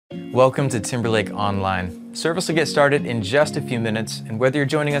Welcome to Timberlake Online. Service will get started in just a few minutes, and whether you're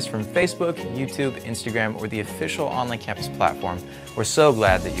joining us from Facebook, YouTube, Instagram, or the official online campus platform, we're so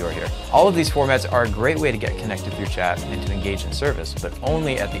glad that you're here. All of these formats are a great way to get connected through chat and to engage in service, but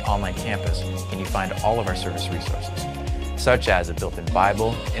only at the online campus can you find all of our service resources, such as a built-in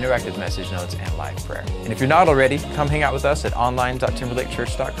Bible, interactive message notes, and live prayer. And if you're not already, come hang out with us at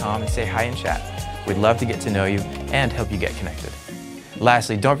online.timberlakechurch.com and say hi in chat. We'd love to get to know you and help you get connected.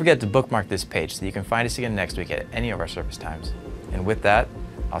 Lastly, don't forget to bookmark this page so you can find us again next week at any of our service times. And with that,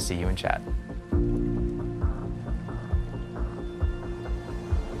 I'll see you in chat.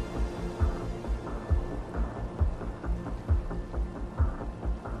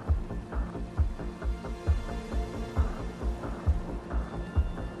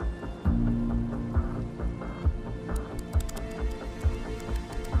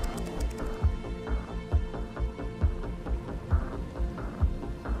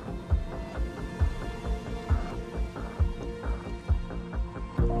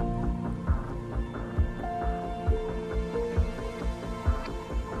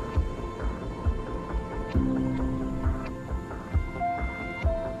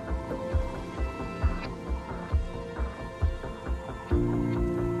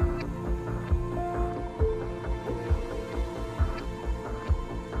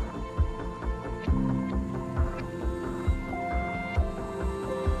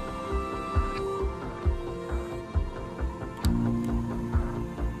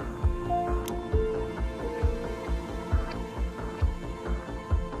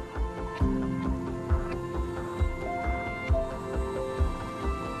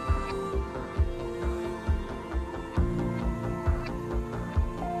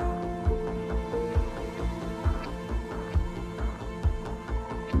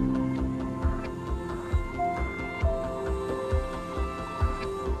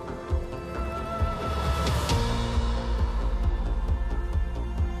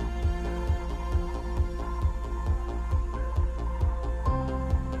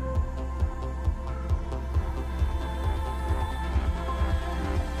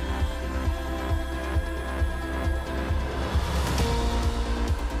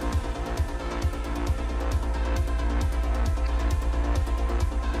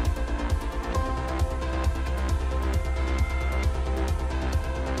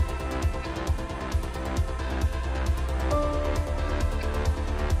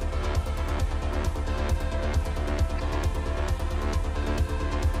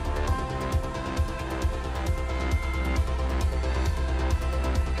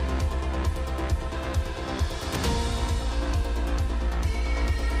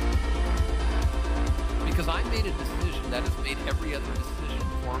 Because I made a decision that has made every other decision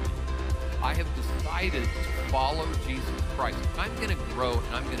for me. I have decided to follow Jesus Christ. I'm going to grow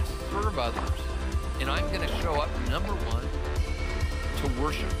and I'm going to serve others. And I'm going to show up, number one, to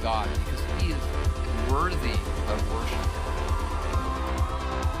worship God because He is worthy of worship.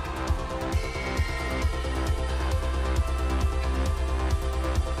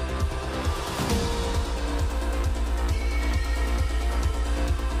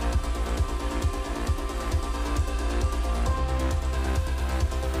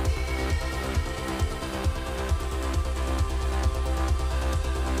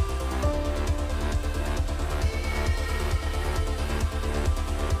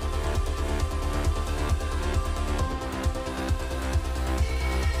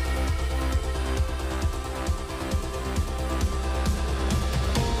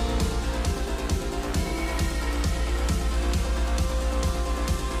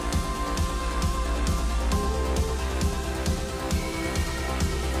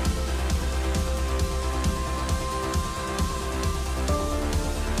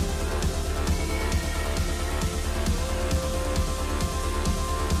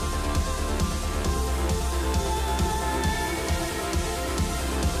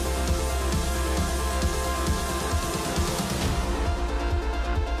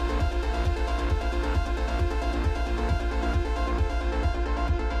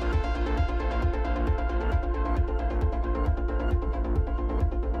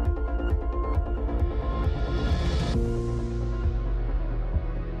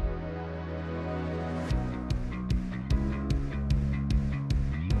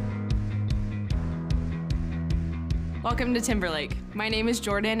 Welcome to Timberlake. My name is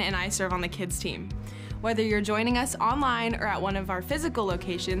Jordan and I serve on the kids team. Whether you're joining us online or at one of our physical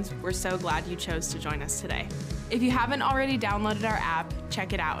locations, we're so glad you chose to join us today. If you haven't already downloaded our app,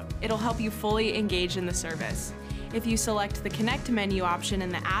 check it out. It'll help you fully engage in the service. If you select the Connect menu option in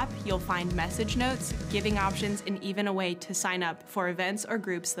the app, you'll find message notes, giving options, and even a way to sign up for events or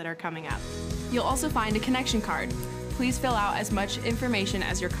groups that are coming up. You'll also find a connection card. Please fill out as much information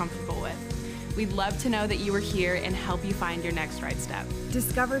as you're comfortable with. We'd love to know that you were here and help you find your next right step.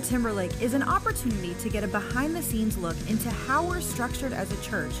 Discover Timberlake is an opportunity to get a behind-the-scenes look into how we're structured as a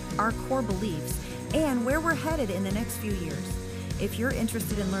church, our core beliefs, and where we're headed in the next few years. If you're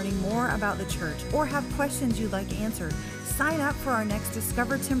interested in learning more about the church or have questions you'd like answered, sign up for our next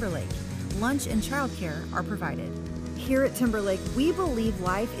Discover Timberlake. Lunch and childcare are provided. Here at Timberlake, we believe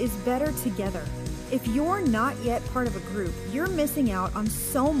life is better together. If you're not yet part of a group, you're missing out on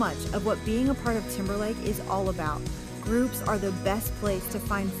so much of what being a part of Timberlake is all about. Groups are the best place to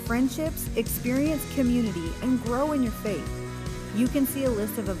find friendships, experience community, and grow in your faith. You can see a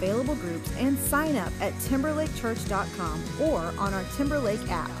list of available groups and sign up at timberlakechurch.com or on our Timberlake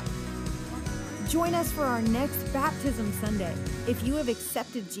app. Join us for our next Baptism Sunday. If you have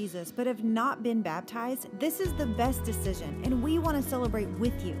accepted Jesus but have not been baptized, this is the best decision, and we want to celebrate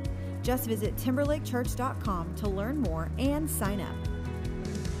with you. Just visit timberlakechurch.com to learn more and sign up.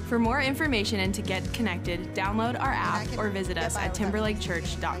 For more information and to get connected, download our app or visit us at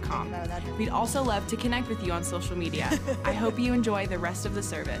timberlakechurch.com. We'd also love to connect with you on social media. I hope you enjoy the rest of the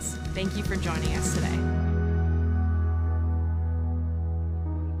service. Thank you for joining us today.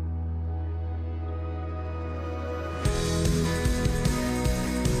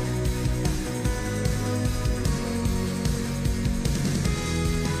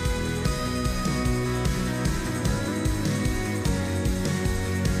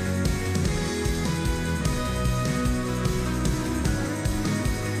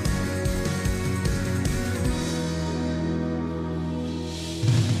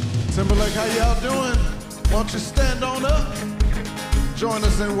 Timberlake, how y'all doing? Won't you stand on up? Join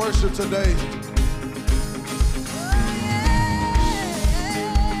us in worship today.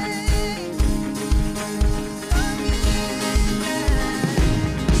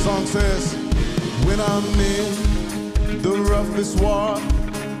 The song says, when I'm in the roughest water,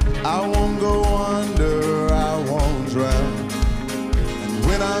 I won't go under, I won't drown. And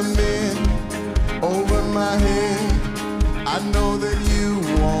when I'm in over my head, I know that you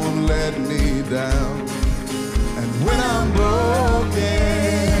won't let me down. And when I'm broken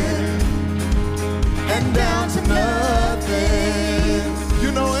and down to nothing,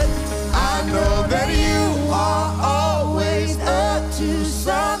 you know it, I know that you are always up to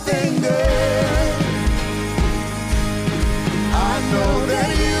something good. I know that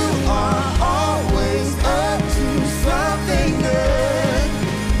you are always up to something good.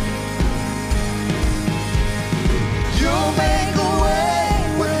 You'll make a way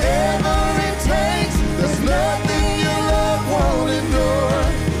whatever it takes. There's nothing your love won't endure.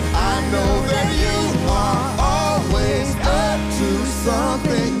 I know that you are always up to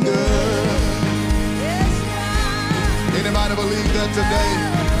something good. Anybody believe that today?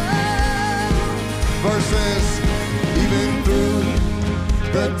 Verses, even through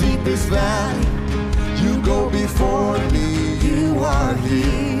the deepest valley, you go before me, you are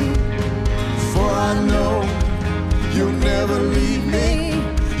here. For I know you'll never leave me.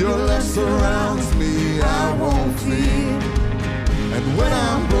 Your love surrounds me, I won't fear. And when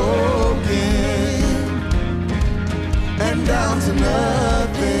I'm broken and down to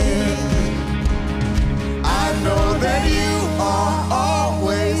nothing, I know that you are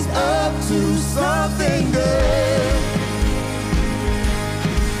always up to something good.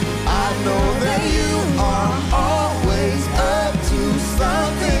 I know that you are always up to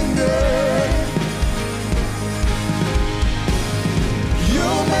something good.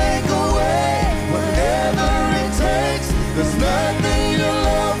 You'll make a way whatever it takes. There's nothing your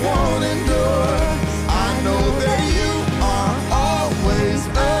love won't endure. I know that you are always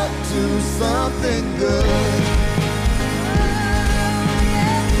up to something good.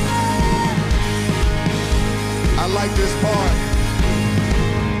 I like this part.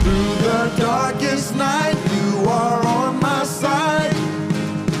 Through the darkest night, you are on my side.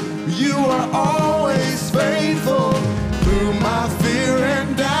 You are always faithful. Through my fear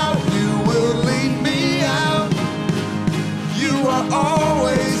and doubt, you will lead me out. You are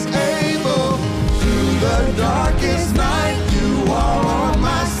always able. Through the darkest night, you are on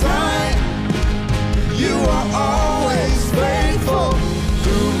my side. You are always faithful.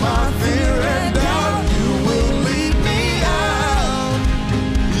 Through my fear and doubt, you will lead me out.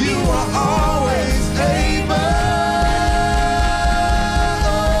 You are always able.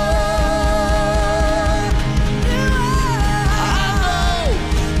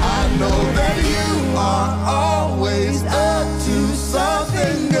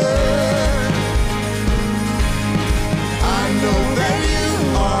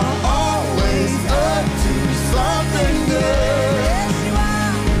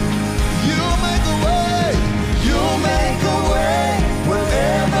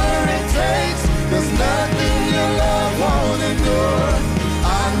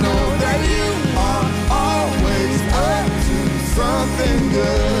 something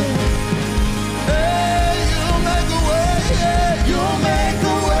good. Hey, you'll make a way, yeah, you'll make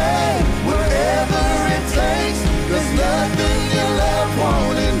a way wherever it takes. There's nothing your love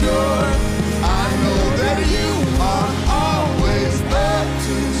won't endure. I know that you are always up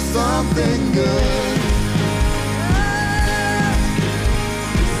to something good.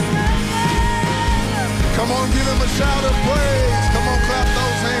 Come on, give him a shout of praise. Come on, clap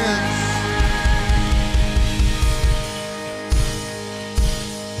those hands.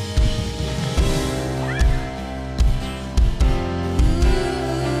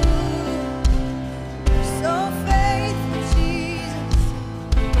 So faithful, Jesus.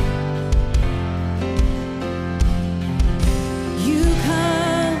 You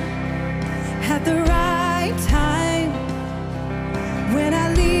come at the right time when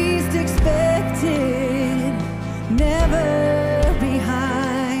I least expected, never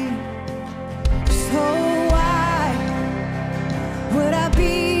behind. So why would I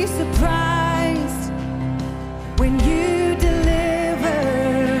be surprised when you deliver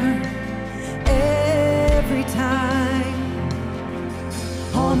every time?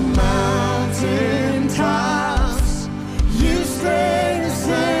 On mountain tops, you stay the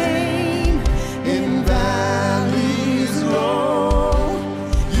same. In valleys low,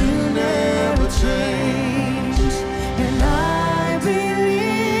 you never change. And I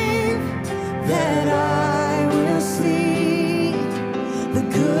believe that I will see the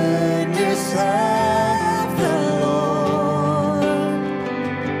goodness of the Lord.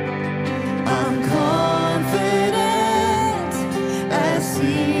 I'm confident as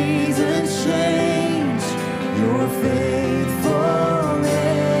seasons change, your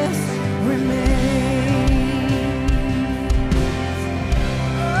faithfulness remains.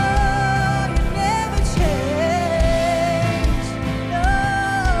 Oh, you never change. No.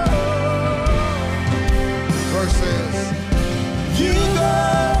 Verse says, you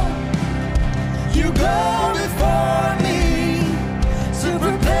go before me to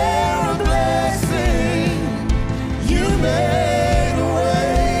prepare a blessing. You made a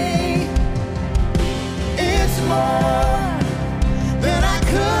way. It's more than I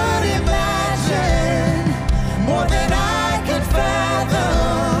could imagine, more than I could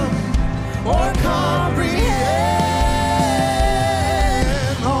fathom or comprehend.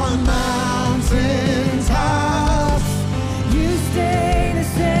 On mountain tops, You stay the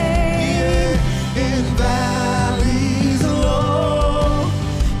same. in valleys low,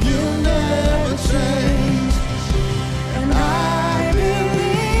 you never change. And I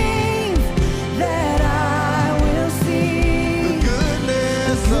believe that I will see The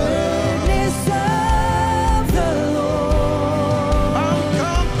goodness of the Lord. I'm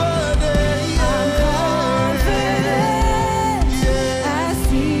confident, yeah. As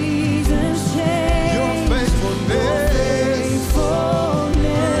seasons change, Your faithfulness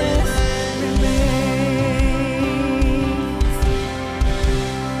faithfulness remains.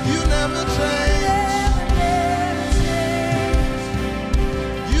 you never change.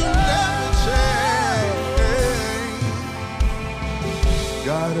 You never change.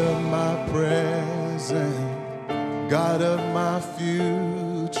 God of my present, God of my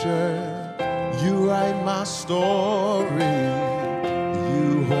future, you write my story,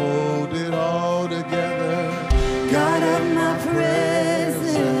 you hold it all together. God of my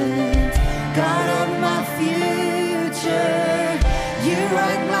present, God of my future, you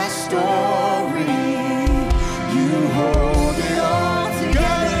write my story, you hold it all together.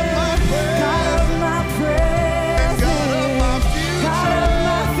 God of my present, God of my future, God of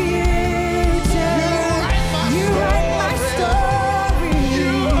my future, you write my story,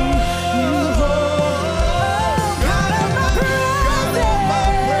 you hold. God of my present,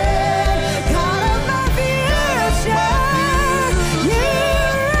 God of my future,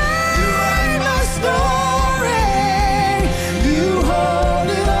 you write my story, you hold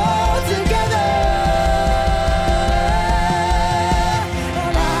it all together.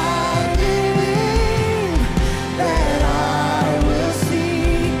 And I believe that I will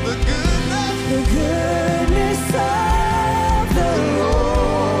see the goodness. the goodness of the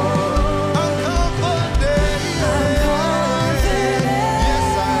Lord. I'm confident, I'm confident yes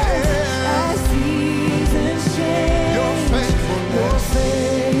I am. as seasons change, Your faithfulness,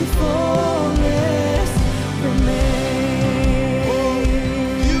 faithfulness remains.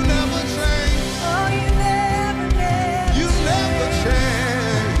 you never change. Oh, you never, You never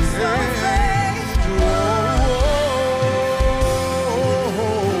change. so faithful.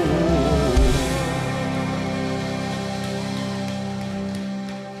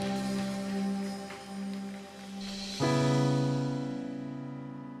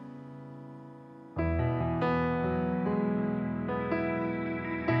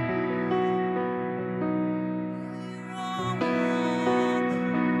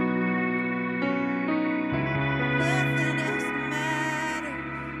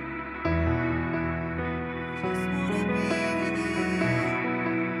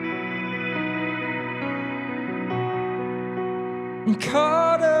 I'm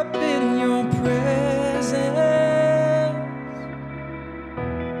caught up in your presence,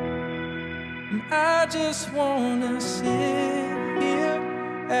 and I just wanna sit here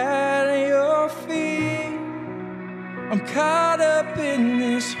at your feet. I'm caught up in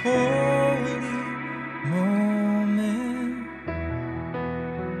this holy moment,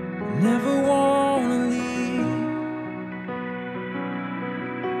 never wanna leave.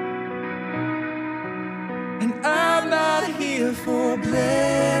 And I'm not here for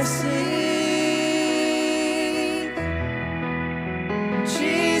blessing.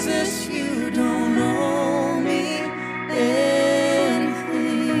 Jesus, you don't owe me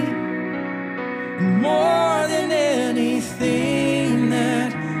anything more than anything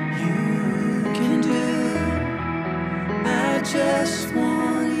that you can do. I just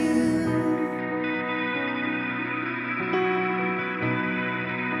want you.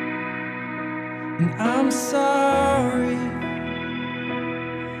 And I'm sorry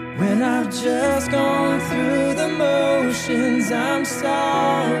when I've just gone through the motions. I'm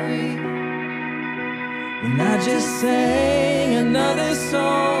sorry when I just sang another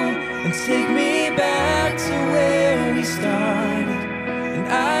song and take me back to where we started. And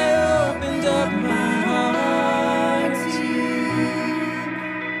I opened up my heart to you.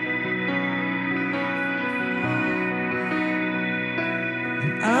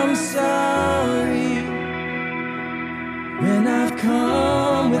 And I'm sorry when I've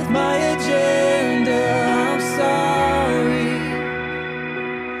come with my agenda. I'm sorry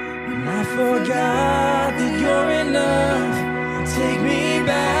when I forgot that you're enough. Take me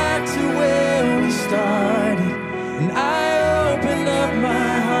back to where we started, and I open up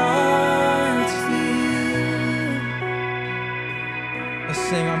my heart to you. Let's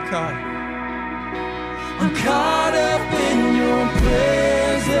sing, I'm caught up in your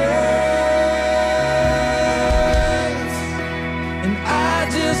presence, and I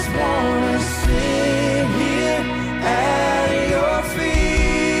just wanna sit here at your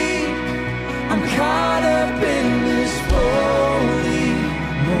feet. I'm caught up in this holy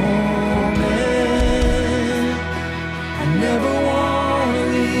moment, I never wanna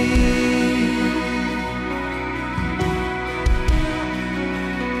leave.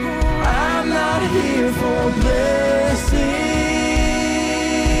 I'm not here for blessings,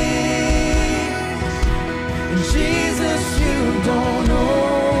 and Jesus, you don't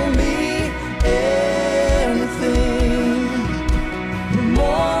owe me anything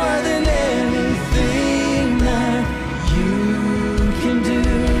more than anything that you can do.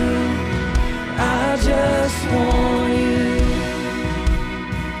 I just want you.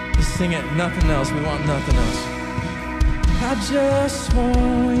 Let's sing it, nothing else. We want nothing else. I just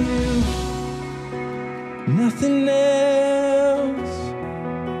want you. Nothing else.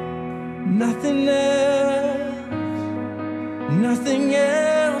 Nothing else. Nothing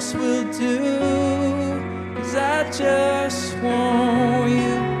else will do. 'Cause I just want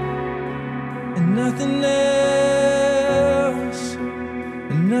you. And nothing else.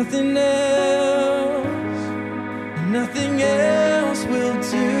 And nothing else. And nothing else will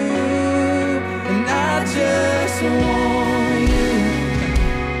do. And I just want you.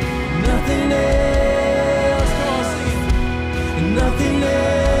 Nothing else. Come on, sing it. And nothing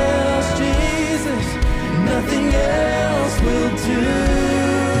else, Jesus. Nothing else will do.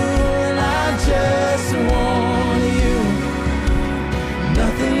 And I just want you.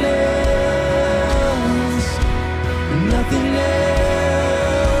 Nothing else. Nothing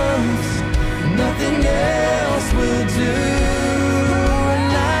else. Nothing else will do.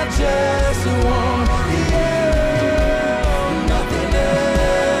 And I just want you. Nothing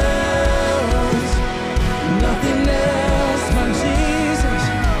else. Nothing else, my Jesus.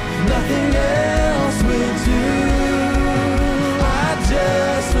 Nothing else will do. I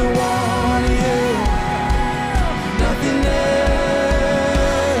just want you. Nothing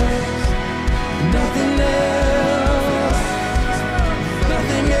else. Nothing else.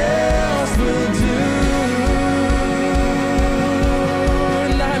 Nothing else will do.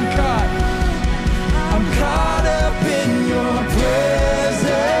 And I'm caught up in your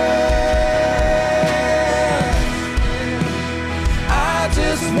presence. I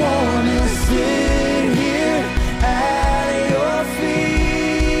just wanna sit here at your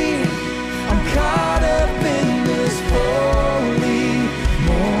feet. I'm caught up in this holy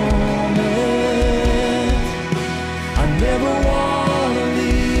moment, I never wanna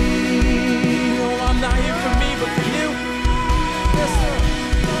leave. Oh, I'm not here for me, but for you. Yes, sir.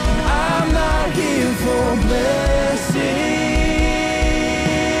 I'm not here for blessing.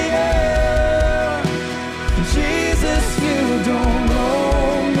 Jesus, you don't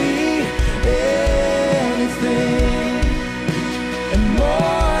owe me anything.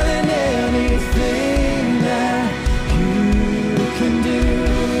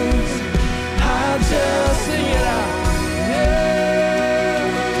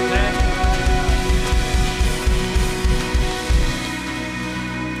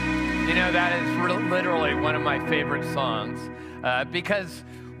 of my favorite songs because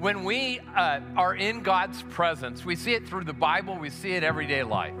when we are in God's presence, we see it through the Bible, we see it everyday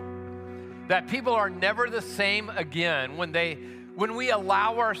life. That people are never the same again when we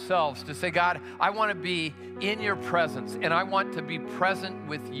allow ourselves to say, God, I want to be in your presence and I want to be present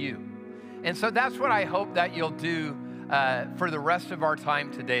with you. And so that's what I hope that you'll do for the rest of our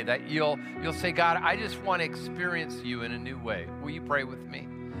time today, that you'll say, God, I just want to experience you in a new way. Will you pray with me?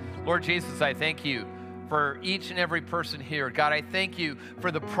 Lord Jesus, I thank you for each and every person here. God, I thank you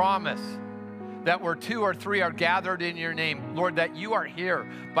for the promise that where 2 or 3 are gathered in your name, Lord, that you are here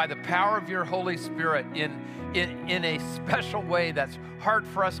by the power of your Holy Spirit in a special way that's hard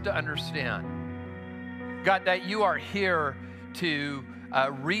for us to understand. God, that you are here to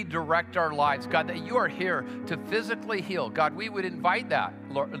redirect our lives. God, that you are here to physically heal. God, we would invite that,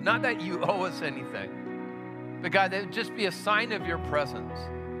 Lord, not that you owe us anything, but God, that it would just be a sign of your presence.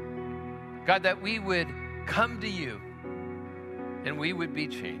 God, that we would come to you and we would be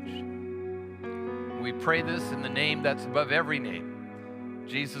changed. We pray this in the name that's above every name,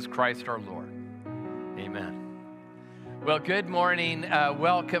 Jesus Christ our Lord. Amen. Well, good morning.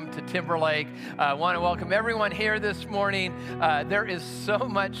 Welcome to Timberlake. I want to welcome everyone here this morning. There is so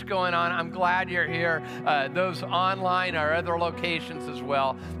much going on. I'm glad you're here. Those online, our other locations as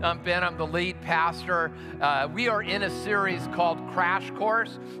well. I'm Ben. I'm the lead pastor. We are in a series called Crash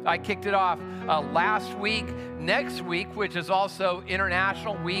Course. I kicked it off last week. Next week, which is also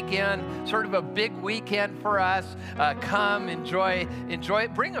International Weekend, sort of a big weekend for us. Come, enjoy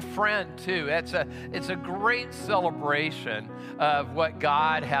it. Bring a friend too. It's a great celebration of what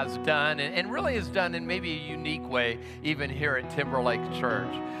God has done and really has done in maybe a unique way, even here at Timberlake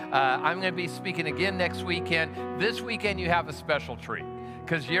Church. I'm going to be speaking again next weekend. This weekend, you have a special treat,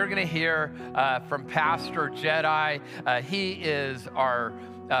 because you're going to hear from Pastor Jedi. He is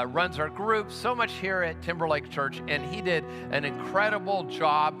runs our group so much here at Timberlake Church, and he did an incredible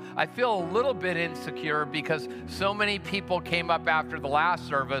job. I feel a little bit insecure because so many people came up after the last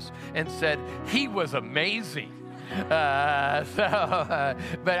service and said he was amazing. But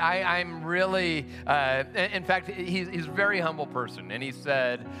I'm really, in fact, he's a very humble person, and he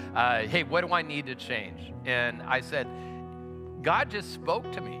said, hey, what do I need to change? And I said, God just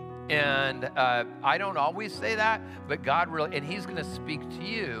spoke to me. And I don't always say that, but God really, and he's going to speak to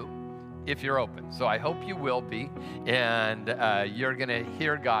you if you're open. So I hope you will be, and you're going to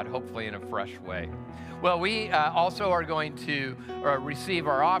hear God hopefully in a fresh way. Well, we also are going to receive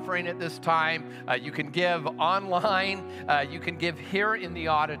our offering at this time. You can give online. You can give here in the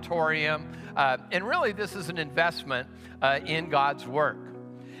auditorium. And really, this is an investment in God's work.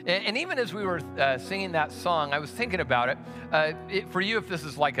 And even as we were singing that song, I was thinking about it. For you, if this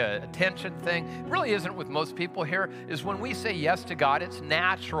is like a attention thing, it really isn't with most people here, is when we say yes to God, it's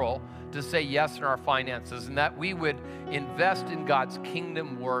natural to say yes in our finances, and that we would invest in God's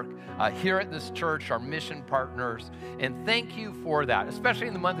kingdom work here at this church, our mission partners. And thank you for that, especially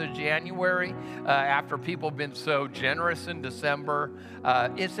in the month of January, after people have been so generous in December.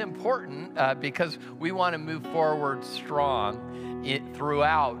 It's important because we want to move forward strong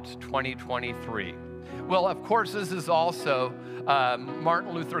throughout 2023. Well, of course, this is also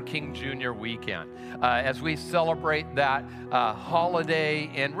Martin Luther King Jr. weekend as we celebrate that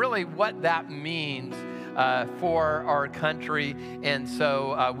holiday and really what that means for our country. And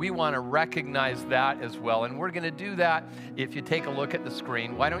so we want to recognize that as well. And we're going to do that. If you take a look at the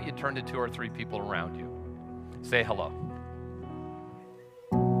screen, why don't you turn to 2 or 3 people around you? Say hello.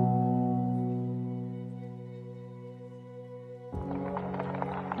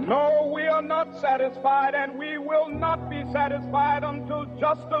 No, we are not satisfied, and we will not be satisfied until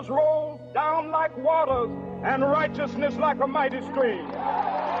justice rolls down like waters and righteousness like a mighty stream.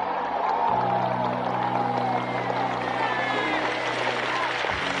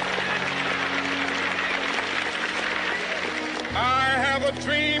 I have a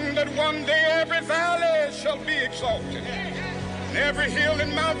dream that one day every valley shall be exalted, and every hill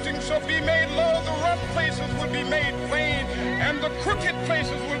and mountain shall be made low. The rough places will be made plain, and the crooked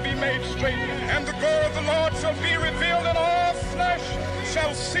places will be made straight. And the glory of the Lord shall be revealed, and all flesh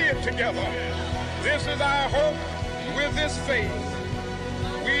shall see it together. This is our hope. With this faith,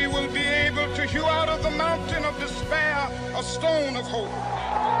 we will be able to hew out of the mountain of despair a stone of hope.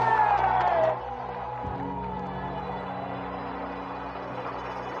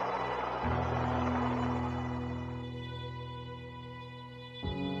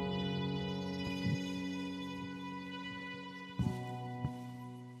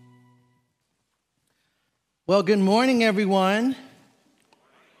 Well, good morning, everyone.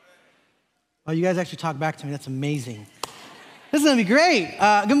 Oh, you guys actually talk back to me. That's amazing. This is gonna be great.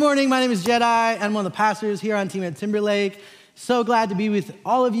 Good morning, my name is Jedi. I'm one of the pastors here on team at Timberlake. So glad to be with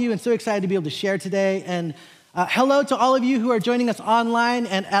all of you and so excited to be able to share today. And hello to all of you who are joining us online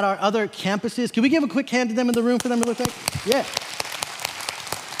and at our other campuses. Can we give a quick hand to them in the room for them real quick? Yeah.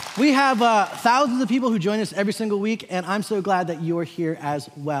 We have thousands of people who join us every single week, and I'm so glad that you're here as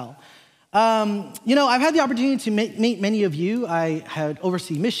well. I've had the opportunity to meet many of you. I had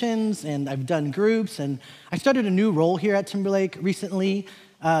oversee missions, and I've done groups, and I started a new role here at Timberlake recently.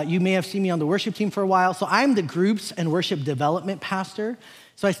 You may have seen me on the worship team for a while. So I'm the groups and worship development pastor.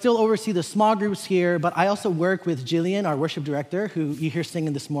 So I still oversee the small groups here, but I also work with Jillian, our worship director, who you hear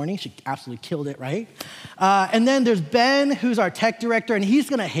singing this morning. She absolutely killed it, right? And then there's Ben, who's our tech director, and he's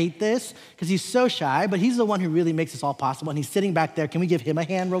gonna hate this because he's so shy, but he's the one who really makes this all possible, and he's sitting back there. Can we give him a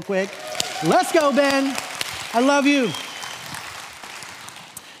hand real quick? Let's go, Ben. I love you.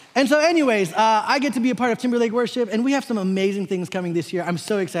 And so anyways, I get to be a part of Timberlake Worship, and we have some amazing things coming this year. I'm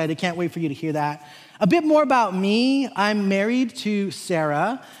so excited. Can't wait for you to hear that. A bit more about me. I'm married to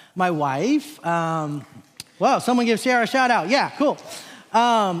Sarah, my wife. Wow, someone give Sarah a shout out. Yeah, cool.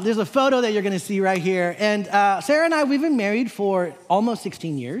 There's a photo that you're going to see right here. And Sarah and I, we've been married for almost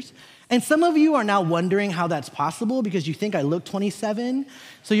 16 years. And some of you are now wondering how that's possible because you think I look 27.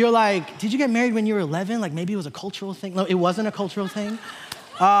 So you're like, did you get married when you were 11? Like maybe it was a cultural thing. No, it wasn't a cultural thing.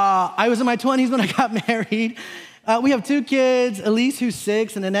 I was in my 20s when I got married. We have 2 kids, Elise, who's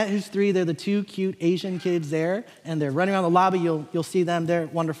 6, and Annette, who's 3. They're the 2 cute Asian kids there, and they're running around the lobby. You'll see them. They're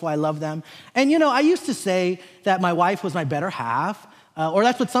wonderful. I love them. And, I used to say that my wife was my better half, or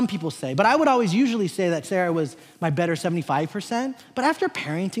that's what some people say. But I would always usually say that Sarah was my better 75%. But after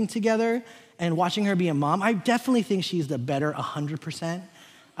parenting together and watching her be a mom, I definitely think she's the better 100%.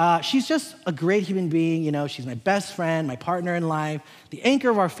 She's just a great human being. She's my best friend, my partner in life, the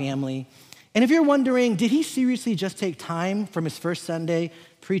anchor of our family. And if you're wondering, did he seriously just take time from his first Sunday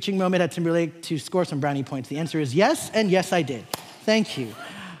preaching moment at Timberlake to score some brownie points? The answer is yes, and yes, I did. Thank you.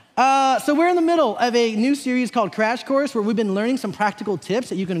 So we're in the middle of a new series called Crash Course, where we've been learning some practical tips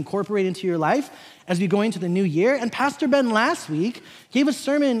that you can incorporate into your life as we go into the new year. And Pastor Ben last week gave a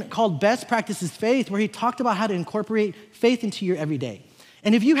sermon called Best Practices Faith, where he talked about how to incorporate faith into your everyday.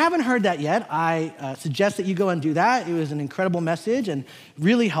 And if you haven't heard that yet, I suggest that you go and do that. It was an incredible message and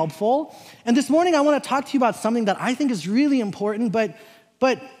really helpful. And this morning, I want to talk to you about something that I think is really important. But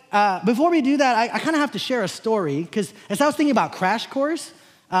before we do that, I kind of have to share a story, because as I was thinking about Crash Course,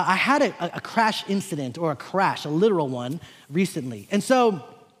 I had a crash incident, or a literal one, recently. And so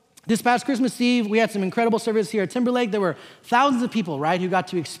this past Christmas Eve, we had some incredible service here at Timberlake. There were thousands of people, right, who got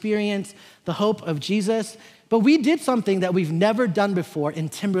to experience the hope of Jesus. But we did something that we've never done before in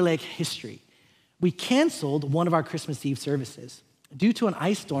Timberlake history. We canceled one of our Christmas Eve services due to an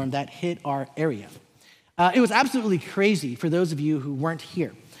ice storm that hit our area. It was absolutely crazy for those of you who weren't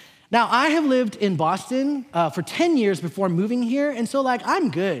here. Now, I have lived in Boston for 10 years before moving here, and so I'm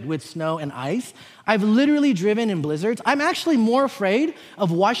good with snow and ice. I've literally driven in blizzards. I'm actually more afraid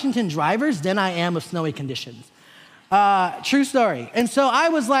of Washington drivers than I am of snowy conditions. True story. And so I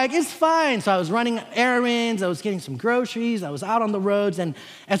was like, it's fine. So I was running errands, I was getting some groceries, I was out on the roads, and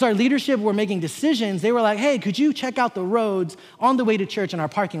as our leadership were making decisions, they were like, hey, could you check out the roads on the way to church in our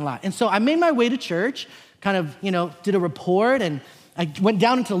parking lot? And so I made my way to church, kind of, did a report, and I went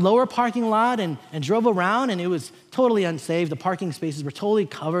down into the lower parking lot and drove around, and it was totally unsafe. The parking spaces were totally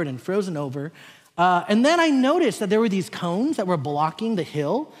covered and frozen over. And then I noticed that there were these cones that were blocking the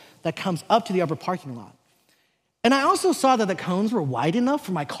hill that comes up to the upper parking lot. And I also saw that the cones were wide enough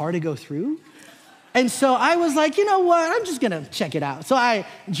for my car to go through. And so I was like, you know what, I'm just gonna check it out. So I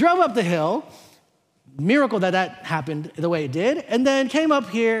drove up the hill, miracle that happened the way it did, and then came up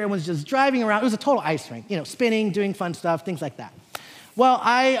here and was just driving around. It was a total ice rink, spinning, doing fun stuff, things like that. Well,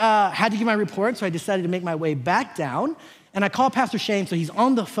 I had to give my report, so I decided to make my way back down, and I called Pastor Shane, so he's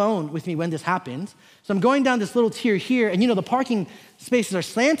on the phone with me when this happens. So I'm going down this little tier here, and the parking spaces are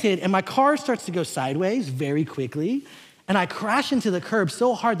slanted, and my car starts to go sideways very quickly, and I crash into the curb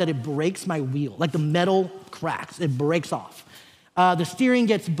so hard that it breaks my wheel, like the metal cracks, it breaks off. The steering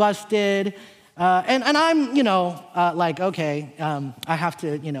gets busted, and I'm, okay, I have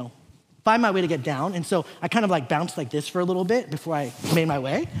to, find my way to get down, and so I kind of bounced like this for a little bit before I made my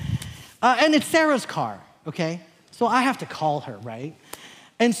way. And it's Sarah's car, okay? So I have to call her, right?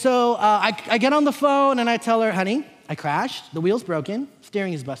 And so I get on the phone and I tell her, honey, I crashed, the wheel's broken,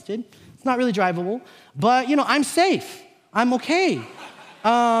 steering is busted. It's not really drivable, but I'm safe, I'm okay.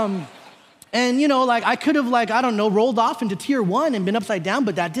 And I could have rolled off into tier 1 and been upside down,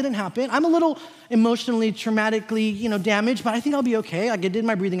 but that didn't happen. I'm a little emotionally, traumatically, damaged, but I think I'll be okay. I did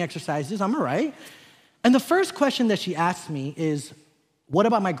my breathing exercises, I'm all right. And the first question that she asked me is, what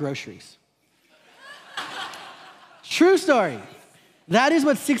about my groceries? True story. That is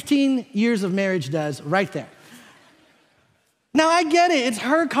what 16 years of marriage does right there. Now, I get it. It's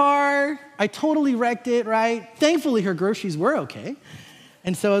her car. I totally wrecked it, right? Thankfully, her groceries were okay.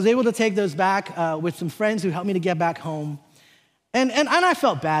 And so I was able to take those back with some friends who helped me to get back home. And I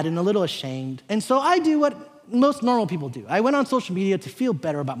felt bad and a little ashamed. And so I do what most normal people do. I went on social media to feel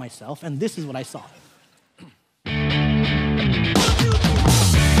better about myself, and this is what I saw.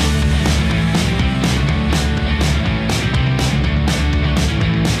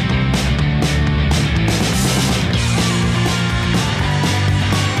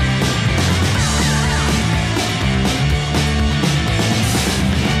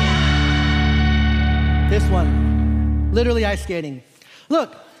 This one, literally ice skating.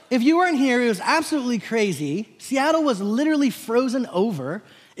 Look, if you weren't here, it was absolutely crazy. Seattle was literally frozen over.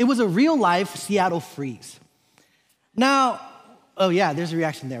 It was a real-life Seattle freeze. Now, oh yeah, there's a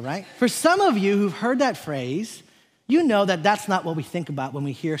reaction there, right? For some of you who've heard that phrase, you know that that's not what we think about when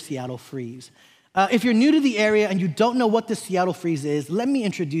we hear Seattle freeze. If you're new to the area and you don't know what the Seattle freeze is, let me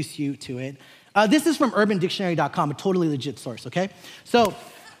introduce you to it. This is from urbandictionary.com, a totally legit source, okay? So,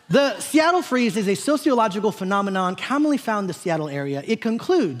 the Seattle freeze is a sociological phenomenon commonly found in the Seattle area. It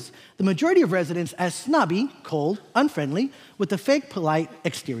concludes the majority of residents as snobby, cold, unfriendly, with a fake, polite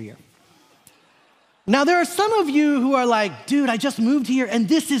exterior. Now, there are some of you who are like, dude, I just moved here and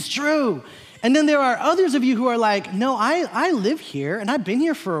this is true. And then there are others of you who are like, no, I live here and I've been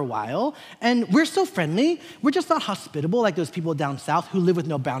here for a while and we're so friendly. We're just not hospitable like those people down south who live with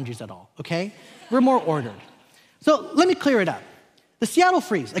no boundaries at all, okay? We're more ordered. So let me clear it up. The Seattle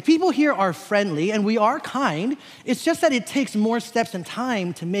freeze, like people here are friendly and we are kind. It's just that it takes more steps and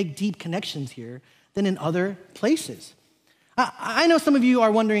time to make deep connections here than in other places. I know some of you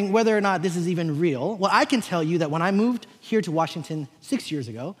are wondering whether or not this is even real. Well, I can tell you that when I moved here to Washington 6 years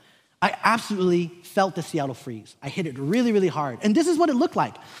ago, I absolutely felt the Seattle freeze. I hit it really, really hard. And this is what it looked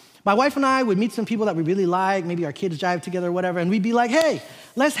like. My wife and I would meet some people that we really like, maybe our kids drive together or whatever, and we'd be like, hey,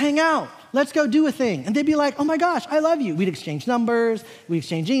 let's hang out. Let's go do a thing. And they'd be like, oh my gosh, I love you. We'd exchange numbers, we'd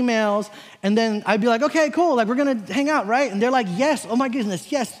exchange emails, and then I'd be like, okay, cool, like we're gonna hang out, right? And they're like, yes, oh my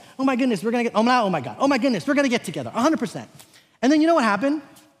goodness, yes, oh my goodness, we're gonna get, oh my God, oh my goodness, we're gonna get together, 100%. And then you know what happened?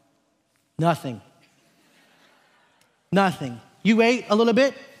 Nothing. Nothing. You wait a little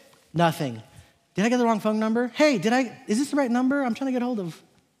bit, nothing. Did I get the wrong phone number? Hey, is this the right number? I'm trying to get hold of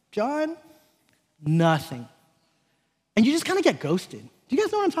John? Nothing. And you just kind of get ghosted. Do you guys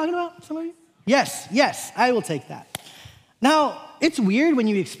know what I'm talking about, some of you? Yes, I will take that. Now, it's weird when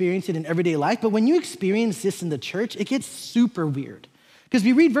you experience it in everyday life, but when you experience this in the church, it gets super weird. Because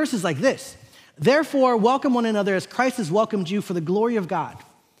we read verses like this, therefore, welcome one another as Christ has welcomed you for the glory of God.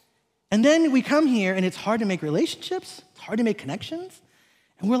 And then we come here and it's hard to make relationships, it's hard to make connections,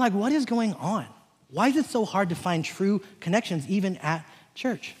 and we're like, what is going on? Why is it so hard to find true connections even at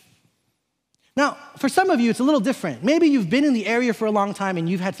church? Now, for some of you, it's a little different. Maybe you've been in the area for a long time and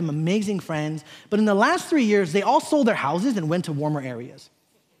you've had some amazing friends, but in the last 3 years, they all sold their houses and went to warmer areas.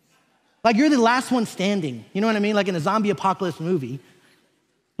 Like you're the last one standing, you know what I mean? Like in a zombie apocalypse movie.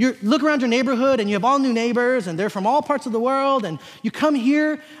 You look around your neighborhood and you have all new neighbors and they're from all parts of the world, and you come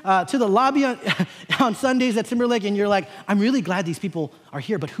here to the lobby on Sundays at Timberlake and you're like, I'm really glad these people are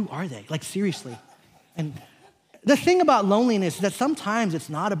here, but who are they? Like seriously. And the thing about loneliness is that sometimes it's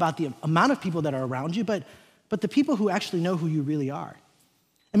not about the amount of people that are around you, but the people who actually know who you really are.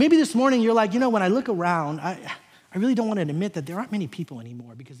 And maybe this morning you're like, you know, when I look around, I really don't want to admit that there aren't many people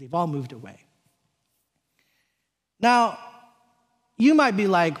anymore because they've all moved away. Now, you might be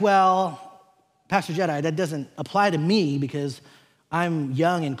like, well, Pastor Jedi, that doesn't apply to me because I'm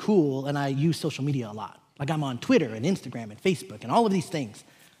young and cool and I use social media a lot. Like I'm on Twitter and Instagram and Facebook and all of these things.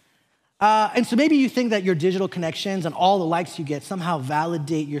 And so maybe you think that your digital connections and all the likes you get somehow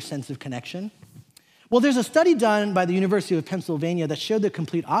validate your sense of connection. Well, there's a study done by the University of Pennsylvania that showed the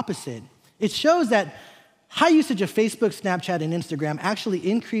complete opposite. It shows that high usage of Facebook, Snapchat, and Instagram actually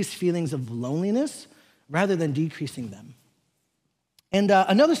increase feelings of loneliness rather than decreasing them. And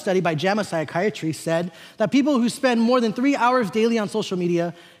another study by JAMA Psychiatry said that people who spend more than 3 hours daily on social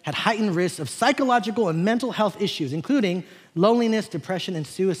media had heightened risks of psychological and mental health issues, including loneliness, depression, and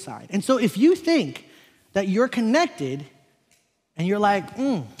suicide. And so if you think that you're connected and you're like,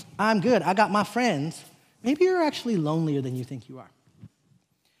 I'm good, I got my friends, maybe you're actually lonelier than you think you are.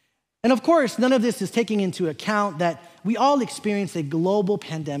 And of course, none of this is taking into account that we all experienced a global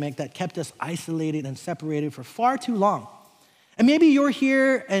pandemic that kept us isolated and separated for far too long. And maybe you're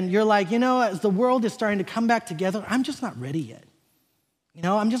here and you're like, you know, as the world is starting to come back together, I'm just not ready yet. You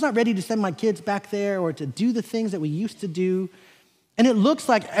know, I'm just not ready to send my kids back there or to do the things that we used to do. And it looks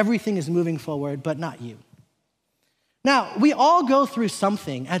like everything is moving forward, but not you. Now, we all go through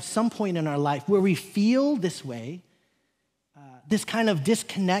something at some point in our life where we feel this way, this kind of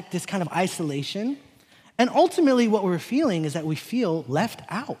disconnect, this kind of isolation. And ultimately, what we're feeling is that we feel left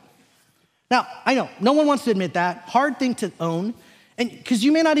out. Now, I know, no one wants to admit that, hard thing to own, and because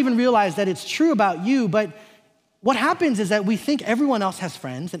you may not even realize that it's true about you, but what happens is that we think everyone else has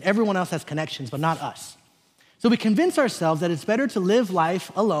friends and everyone else has connections, but not us. So we convince ourselves that it's better to live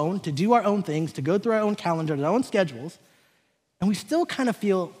life alone, to do our own things, to go through our own calendar, our own schedules, and we still kind of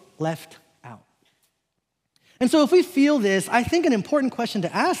feel left out. And so if we feel this, I think an important question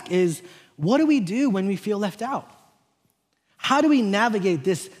to ask is, what do we do when we feel left out? How do we navigate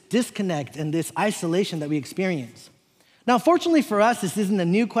this disconnect and this isolation that we experience? Now, fortunately for us, this isn't a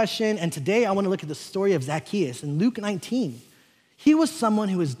new question, and today I want to look at the story of Zacchaeus in Luke 19. He was someone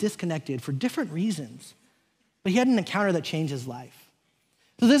who was disconnected for different reasons, but he had an encounter that changed his life.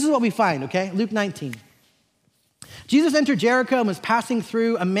 So this is what we find, okay? Luke 19. Jesus entered Jericho and was passing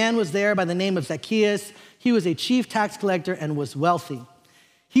through. A man was there by the name of Zacchaeus. He was a chief tax collector and was wealthy.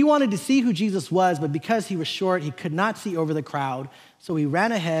 He wanted to see who Jesus was, but because he was short, he could not see over the crowd. So he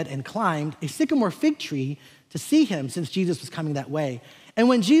ran ahead and climbed a sycamore fig tree to see him, since Jesus was coming that way. And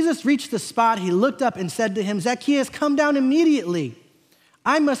when Jesus reached the spot, he looked up and said to him, "Zacchaeus, come down immediately.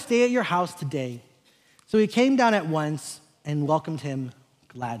 I must stay at your house today." So he came down at once and welcomed him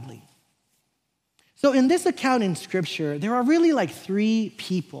gladly. So in this account in Scripture, there are really like three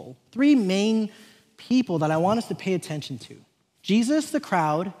main people that I want us to pay attention to. Jesus, the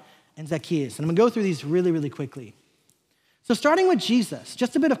crowd, and Zacchaeus. And I'm gonna go through these really, really quickly. So starting with Jesus,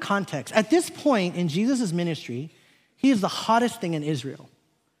 just a bit of context. At this point in Jesus' ministry, he is the hottest thing in Israel,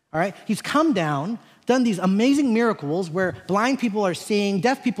 all right? He's come down, done these amazing miracles where blind people are seeing,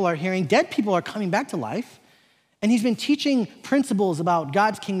 deaf people are hearing, dead people are coming back to life. And he's been teaching principles about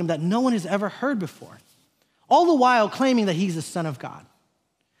God's kingdom that no one has ever heard before, all the while claiming that he's the Son of God.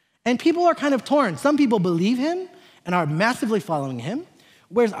 And people are kind of torn. Some people believe him and are massively following him,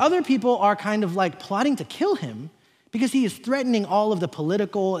 whereas other people are kind of like plotting to kill him because he is threatening all of the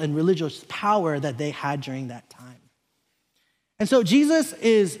political and religious power that they had during that time. And so Jesus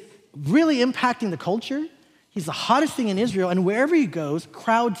is really impacting the culture. He's the hottest thing in Israel, and wherever he goes,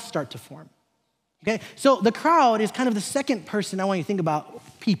 crowds start to form. Okay, so the crowd is kind of the second person I want you to think about,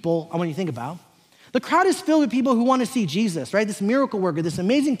 The crowd is filled with people who want to see Jesus, right? This miracle worker, this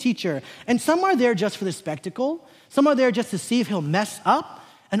amazing teacher. And some are there just for the spectacle. Some are there just to see if he'll mess up.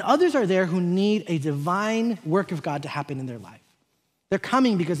 And others are there who need a divine work of God to happen in their life. They're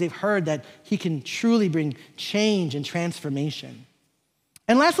coming because they've heard that he can truly bring change and transformation.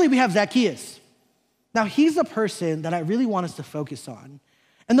 And lastly, we have Zacchaeus. Now, he's the person that I really want us to focus on.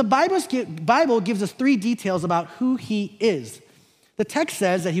 And the Bible gives us 3 details about who he is. The text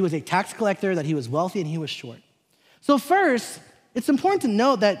says that he was a tax collector, that he was wealthy, and he was short. So first, it's important to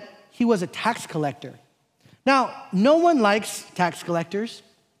note that he was a tax collector. Now, no one likes tax collectors,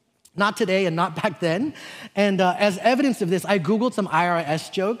 not today and not back then. And as evidence of this, I Googled some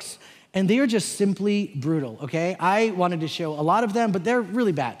IRS jokes, and they are just simply brutal, okay? I wanted to show a lot of them, but they're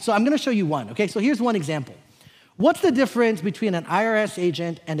really bad. So I'm gonna show you one, okay? So here's one example. What's the difference between an IRS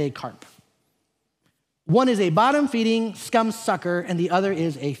agent and a carp? One is a bottom-feeding scum sucker, and the other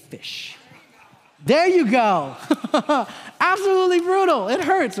is a fish. There you go. Absolutely brutal. It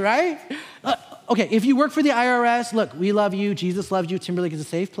hurts, right? Okay, if you work for the IRS, look, we love you. Jesus loves you. Timberlake is a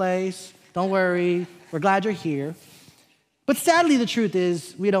safe place. Don't worry. We're glad you're here. But sadly, the truth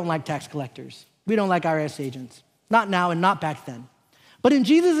is, we don't like tax collectors. We don't like IRS agents. Not now and not back then. But in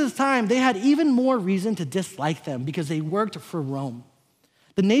Jesus' time, they had even more reason to dislike them because they worked for Rome.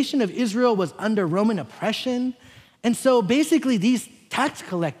 The nation of Israel was under Roman oppression. And so basically these tax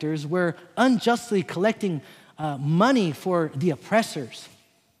collectors were unjustly collecting money for the oppressors.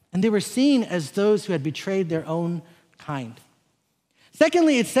 And they were seen as those who had betrayed their own kind.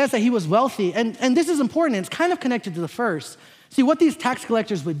 Secondly, it says that he was wealthy. And this is important. It's kind of connected to the first. See, what these tax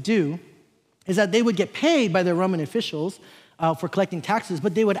collectors would do is that they would get paid by their Roman officials for collecting taxes,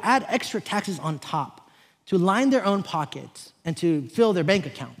 but they would add extra taxes on top to line their own pockets and to fill their bank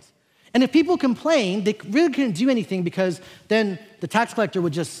accounts. And if people complained, they really couldn't do anything because then the tax collector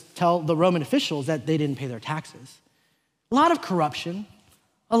would just tell the Roman officials that they didn't pay their taxes. A lot of corruption,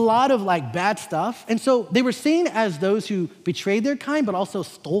 a lot of like bad stuff. And so they were seen as those who betrayed their kind, but also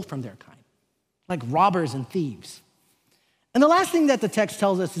stole from their kind, like robbers and thieves. And the last thing that the text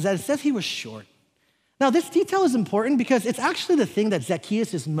tells us is that it says he was short. Now, this detail is important because it's actually the thing that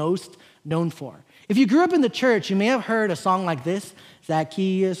Zacchaeus is most known for. If you grew up in the church, you may have heard a song like this.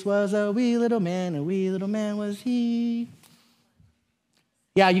 Zacchaeus was a wee little man was he.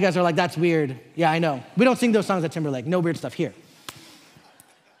 Yeah, you guys are like, that's weird. Yeah, I know. We don't sing those songs at Timberlake. No weird stuff here.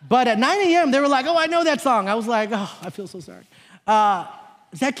 But at 9 a.m., they were like, oh, I know that song. I was like, oh, I feel so sorry.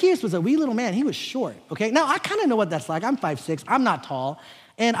 Zacchaeus was a wee little man. He was short, okay? Now, I kind of know what that's like. I'm 5'6". I'm not tall.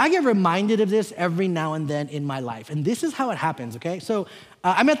 And I get reminded of this every now and then in my life. And this is how it happens, okay? So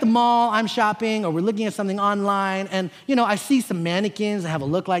I'm at the mall, I'm shopping, or we're looking at something online, and, I see some mannequins that have a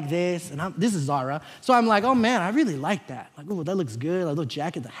look like this, and this is Zara. So I'm like, oh, man, I really like that. Like, oh, that looks good. Like, the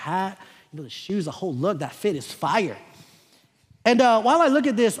jacket, the hat, the shoes, the whole look, that fit is fire. And while I look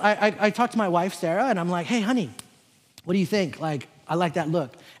at this, I talk to my wife, Sarah, and I'm like, hey, honey, what do you think? Like, I like that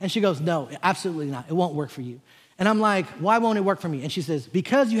look. And she goes, no, absolutely not. It won't work for you. And I'm like, why won't it work for me? And she says,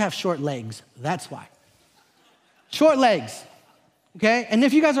 because you have short legs. That's why. Short legs, okay? And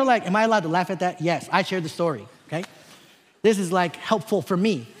if you guys are like, am I allowed to laugh at that? Yes, I shared the story, okay? This is like helpful for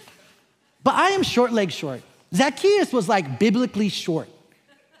me. But I am short legs short. Zacchaeus was like biblically short.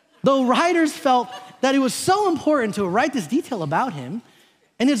 The writers felt that it was so important to write this detail about him.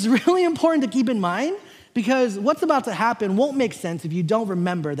 And it's really important to keep in mind because what's about to happen won't make sense if you don't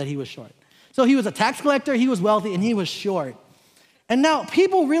remember that he was short. So he was a tax collector, he was wealthy, and he was short. And now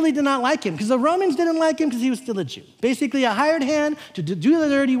people really did not like him because the Romans didn't like him because he was still a Jew. Basically a hired hand to do the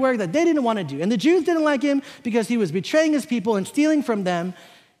dirty work that they didn't want to do. And the Jews didn't like him because he was betraying his people and stealing from them.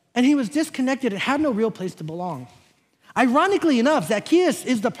 And he was disconnected and had no real place to belong. Ironically enough, Zacchaeus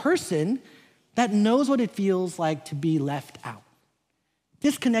is the person that knows what it feels like to be left out.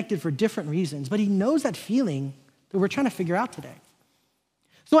 Disconnected for different reasons, but he knows that feeling that we're trying to figure out today.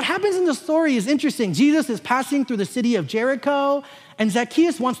 So what happens in the story is interesting. Jesus is passing through the city of Jericho, and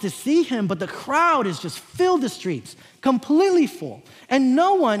Zacchaeus wants to see him, but the crowd is just filled the streets, completely full, and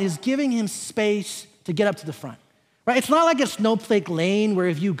no one is giving him space to get up to the front. Right? It's not like a snowflake lane where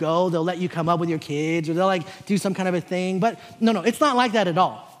if you go, they'll let you come up with your kids or they'll like do some kind of a thing. But no, it's not like that at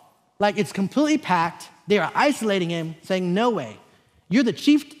all. Like it's completely packed. They are isolating him, saying, no way. You're the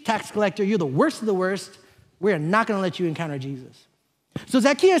chief tax collector. You're the worst of the worst. We are not going to let you encounter Jesus. So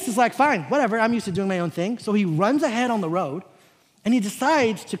Zacchaeus is like, fine, whatever. I'm used to doing my own thing. So he runs ahead on the road and he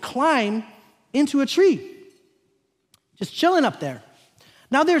decides to climb into a tree, just chilling up there.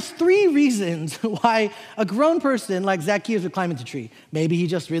 Now, there's 3 reasons why a grown person like Zacchaeus would climb into a tree. Maybe he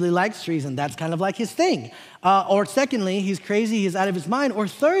just really likes trees, and that's kind of like his thing. Or secondly, he's crazy, he's out of his mind. Or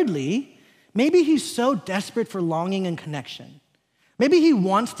thirdly, maybe he's so desperate for longing and connection. Maybe he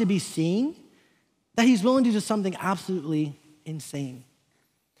wants to be seen that he's willing to do something absolutely insane.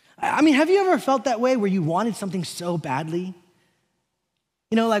 I mean, have you ever felt that way where you wanted something so badly?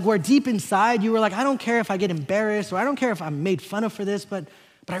 Like where deep inside you were like, I don't care if I get embarrassed or I don't care if I'm made fun of for this, but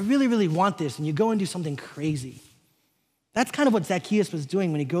I really, really want this. And you go and do something crazy. That's kind of what Zacchaeus was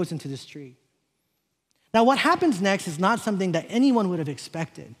doing when he goes into this tree. Now, what happens next is not something that anyone would have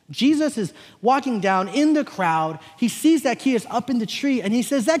expected. Jesus is walking down in the crowd. He sees Zacchaeus up in the tree and he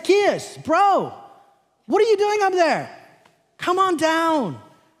says, Zacchaeus, bro, what are you doing up there? Come on down.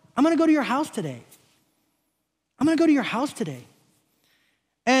 I'm going to go to your house today. I'm going to go to your house today.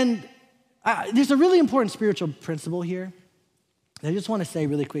 And there's a really important spiritual principle here that I just want to say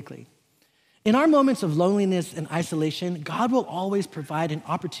really quickly. In our moments of loneliness and isolation, God will always provide an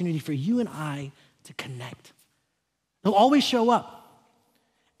opportunity for you and I to connect. He'll always show up.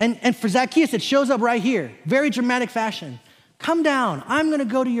 And for Zacchaeus, it shows up right here, very dramatic fashion. Come down, I'm going to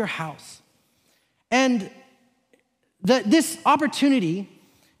go to your house. And this opportunity,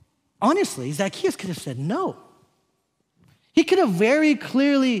 honestly, Zacchaeus could have said no. He could have very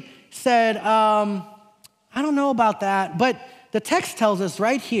clearly said, I don't know about that. But the text tells us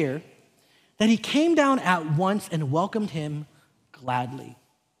right here that he came down at once and welcomed him gladly.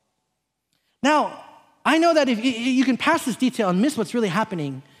 Now, I know that if you can pass this detail and miss what's really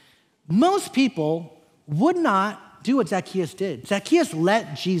happening, most people would not do what Zacchaeus did. Zacchaeus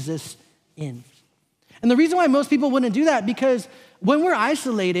let Jesus in. And the reason why most people wouldn't do that, because when we're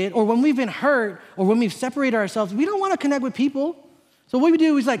isolated or when we've been hurt or when we've separated ourselves, we don't want to connect with people. So what we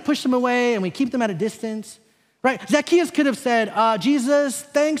do is like push them away and we keep them at a distance, right? Zacchaeus could have said, Jesus,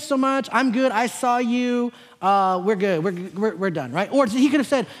 thanks so much. I'm good. I saw you. We're good. We're done, right? Or he could have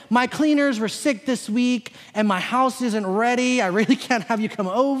said, my cleaners were sick this week and my house isn't ready. I really can't have you come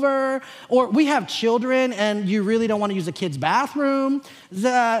over. Or we have children and you really don't want to use a kid's bathroom.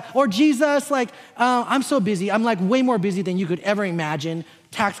 Or Jesus, like, I'm so busy. I'm like way more busy than you could ever imagine.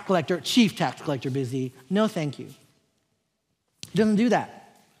 Chief tax collector busy. No, thank you. He doesn't do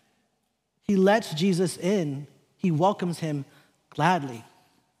that. He lets Jesus in. He welcomes him gladly.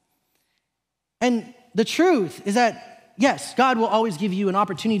 And the truth is that, yes, God will always give you an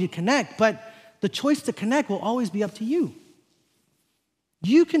opportunity to connect, but the choice to connect will always be up to you.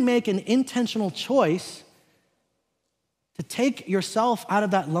 You can make an intentional choice to take yourself out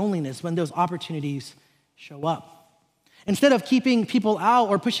of that loneliness when those opportunities show up. Instead of keeping people out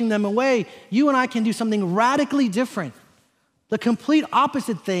or pushing them away, you and I can do something radically different, the complete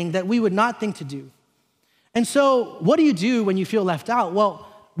opposite thing that we would not think to do. And so, what do you do when you feel left out? Well,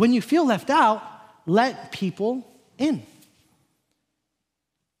 when you feel left out, let people in.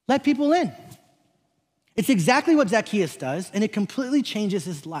 Let people in. It's exactly what Zacchaeus does, and it completely changes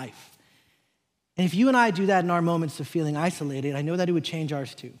his life. And if you and I do that in our moments of feeling isolated, I know that it would change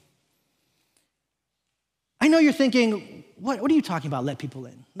ours too. I know you're thinking, what are you talking about, let people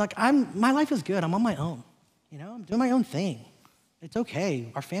in? Like, my life is good, I'm on my own. I'm doing my own thing. It's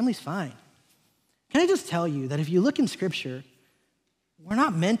okay, our family's fine. Can I just tell you that if you look in Scripture, we're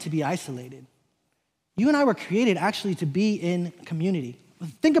not meant to be isolated. You and I were created actually to be in community.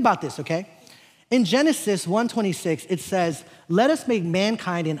 Think about this, okay? In Genesis 1:26, it says, let us make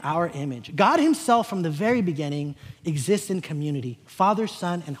mankind in our image. God himself from the very beginning exists in community, Father,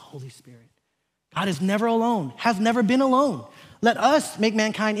 Son, and Holy Spirit. God is never alone, has never been alone. Let us make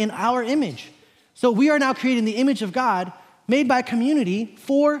mankind in our image. So we are now created in the image of God, made by community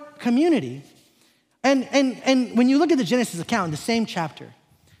for community. And when you look at the Genesis account in the same chapter,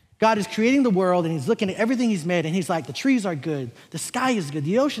 God is creating the world and he's looking at everything he's made and he's like, the trees are good, the sky is good,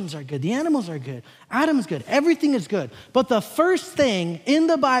 the oceans are good, the animals are good, Adam's good, everything is good. But the first thing in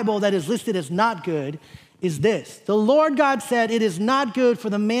the Bible that is listed as not good is this. The Lord God said, it is not good for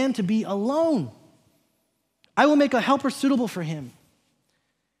the man to be alone. I will make a helper suitable for him.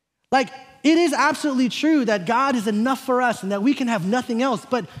 Like, it is absolutely true that God is enough for us and that we can have nothing else.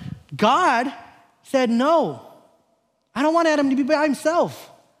 But God said, no, I don't want Adam to be by himself.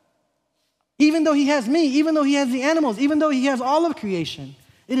 Even though he has me, even though he has the animals, even though he has all of creation,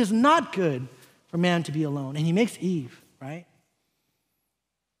 it is not good for man to be alone. And he makes Eve, right?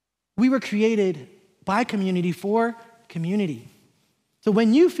 We were created by community for community. So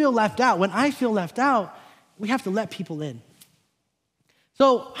when you feel left out, when I feel left out, we have to let people in.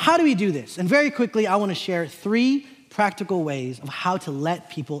 So how do we do this? And very quickly, I want to share 3 practical ways of how to let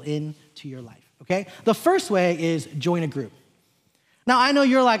people into your life, okay? The first way is join a group. Now, I know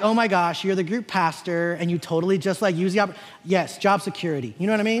you're like, oh my gosh, you're the group pastor and you totally just like use the yes, job security. You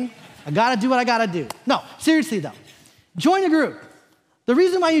know what I mean? I gotta do what I gotta do. No, seriously though, join a group. The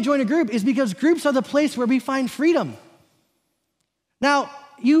reason why you join a group is because groups are the place where we find freedom. Now,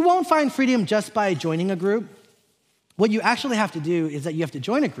 you won't find freedom just by joining a group. What you actually have to do is that you have to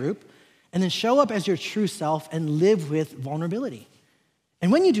join a group and then show up as your true self and live with vulnerability.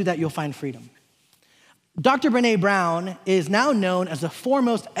 And when you do that, you'll find freedom. Dr. Brené Brown is now known as the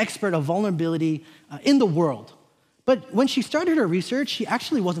foremost expert of vulnerability in the world. But when she started her research, she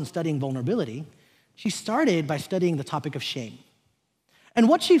actually wasn't studying vulnerability. She started by studying the topic of shame. And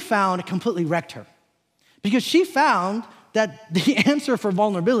what she found completely wrecked her, because she found that the answer for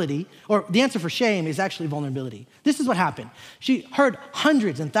vulnerability, or the answer for shame, is actually vulnerability. This is what happened. She heard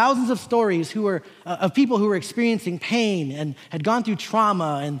hundreds and thousands of stories of people who were experiencing pain and had gone through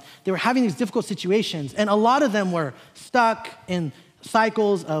trauma, and they were having these difficult situations. And a lot of them were stuck in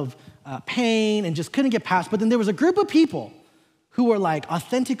cycles of pain and just couldn't get past. But then there was a group of people who were like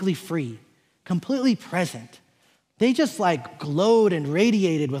authentically free, completely present. They just like glowed and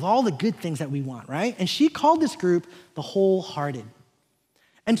radiated with all the good things that we want, right? And she called this group the wholehearted.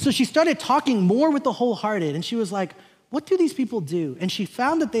 And so she started talking more with the wholehearted, and she was like, what do these people do? And she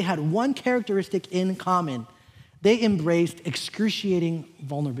found that they had one characteristic in common. They embraced excruciating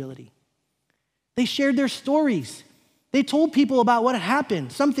vulnerability. They shared their stories. They told people about what had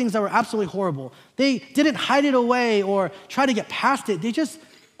happened, some things that were absolutely horrible. They didn't hide it away or try to get past it. They just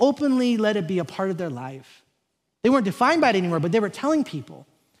openly let it be a part of their life. They weren't defined by it anymore, but they were telling people.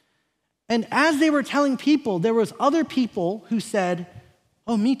 And as they were telling people, there was other people who said,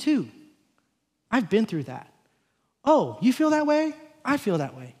 oh, me too. I've been through that. Oh, you feel that way? I feel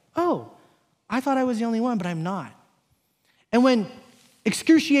that way. Oh, I thought I was the only one, but I'm not. And when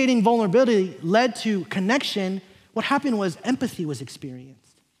excruciating vulnerability led to connection, what happened was empathy was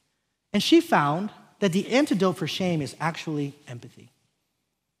experienced. And she found that the antidote for shame is actually empathy.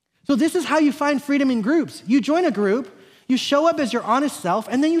 So this is how you find freedom in groups. You join a group, you show up as your honest self,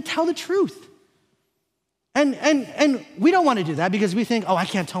 and then you tell the truth. And we don't want to do that because we think, oh, I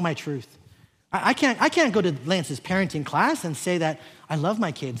can't tell my truth. I can't go to Lance's parenting class and say that I love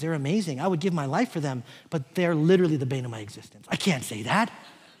my kids, they're amazing, I would give my life for them, but they're literally the bane of my existence. I can't say that.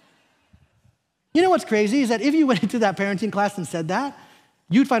 You know what's crazy is that if you went into that parenting class and said that,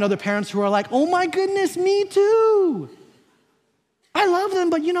 You'd find other parents who are like, oh my goodness, me too. I love them,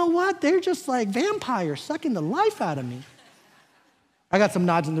 but you know what? They're just like vampires sucking the life out of me. I got some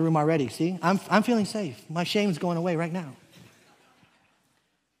nods in the room already, see? I'm feeling safe. My shame's going away right now.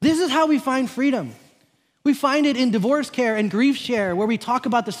 This is how we find freedom. We find it in divorce care and grief share, where we talk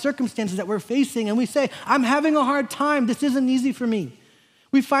about the circumstances that we're facing and we say, I'm having a hard time. This isn't easy for me.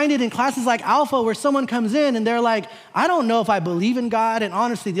 We find it in classes like Alpha, where someone comes in and they're like, I don't know if I believe in God, and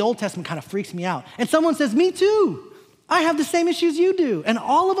honestly, the Old Testament kind of freaks me out. And someone says, me too. I have the same issues you do. And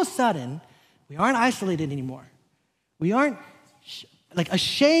all of a sudden, we aren't isolated anymore. We aren't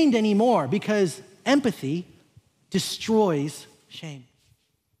ashamed anymore, because empathy destroys shame.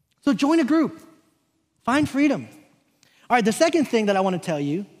 So join a group. Find freedom. All right, the second thing that I want to tell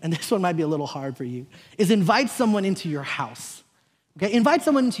you, and this one might be a little hard for you, is invite someone into your house. Okay, invite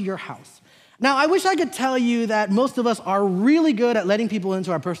someone into your house. Now, I wish I could tell you that most of us are really good at letting people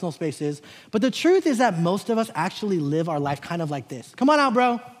into our personal spaces, but the truth is that most of us actually live our life kind of like this. Come on out,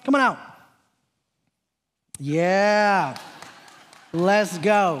 bro. Come on out. Yeah. Let's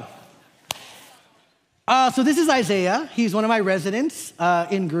go. So this is Isaiah. He's one of my residents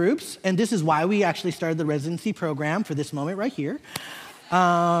in groups, and this is why we actually started the residency program for this moment right here.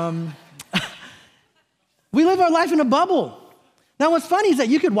 We live our life in a bubble. Now, what's funny is that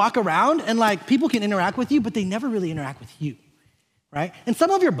you could walk around and people can interact with you, but they never really interact with you, right? And some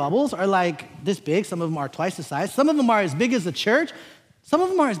of your bubbles are like this big. Some of them are twice the size. Some of them are as big as a church. Some of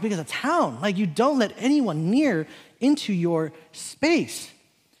them are as big as a town. You don't let anyone near into your space.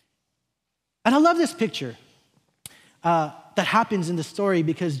 And I love this picture that happens in the story,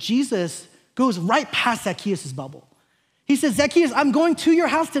 because Jesus goes right past Zacchaeus' bubble. He says, Zacchaeus, I'm going to your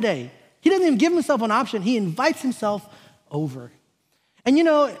house today. He doesn't even give himself an option. He invites himself over. And you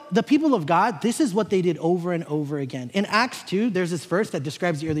know, the people of God, this is what they did over and over again. In Acts 2, there's this verse that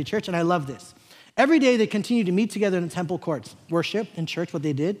describes the early church, and I love this. Every day they continued to meet together in the temple courts, worship in church, what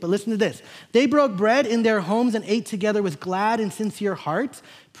they did. But listen to this. They broke bread in their homes and ate together with glad and sincere hearts,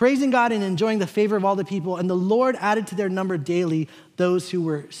 praising God and enjoying the favor of all the people. And the Lord added to their number daily those who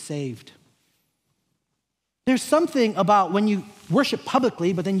were saved. There's something about when you worship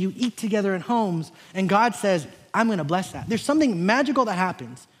publicly, but then you eat together in homes, and God says, I'm going to bless that. There's something magical that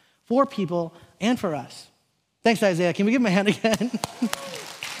happens for people and for us. Thanks, Isaiah. Can we give him a hand again?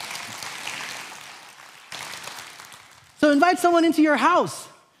 So invite someone into your house.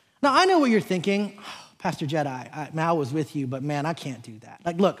 Now, I know what you're thinking. Oh, Pastor Jedi, I was with you, but man, I can't do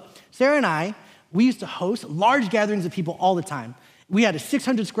that. Look, Sarah and I, we used to host large gatherings of people all the time. We had a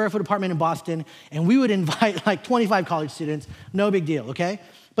 600 square foot apartment in Boston, and we would invite 25 college students. No big deal, okay?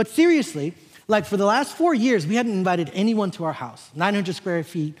 But seriously, for the last 4 years, we hadn't invited anyone to our house. 900 square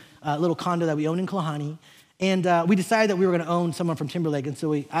feet, little condo that we own in Klahani. And we decided that we were going to own someone from Timberlake. And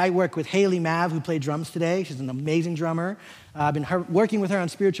so I work with Haley Mav, who played drums today. She's an amazing drummer. I've been working with her on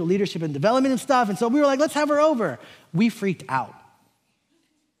spiritual leadership and development and stuff. And so we were like, let's have her over. We freaked out.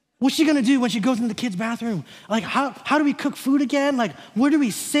 What's she going to do when she goes into the kids' bathroom? How do we cook food again? Where do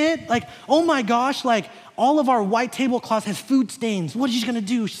we sit? Oh my gosh, all of our white tablecloths has food stains. What is she going to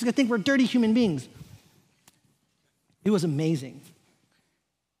do? She's going to think we're dirty human beings. It was amazing.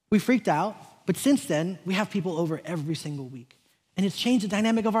 We freaked out. But since then, we have people over every single week. And it's changed the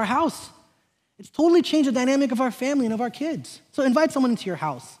dynamic of our house. It's totally changed the dynamic of our family and of our kids. So invite someone into your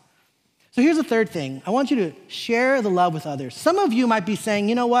house. So here's the third thing. I want you to share the love with others. Some of you might be saying,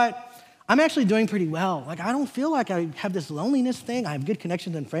 you know what? I'm actually doing pretty well. I don't feel like I have this loneliness thing. I have good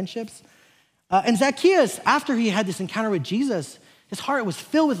connections and friendships. And Zacchaeus, after he had this encounter with Jesus, his heart was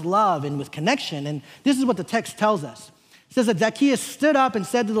filled with love and with connection. And this is what the text tells us. It says that Zacchaeus stood up and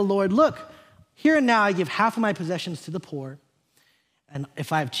said to the Lord, look, here and now I give half of my possessions to the poor. And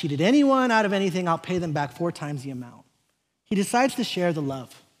if I've cheated anyone out of anything, I'll pay them back 4 times the amount. He decides to share the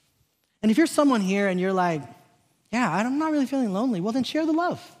love. And if you're someone here and you're like, yeah, I'm not really feeling lonely, well, then share the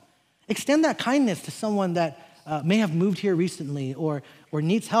love. Extend that kindness to someone that may have moved here recently or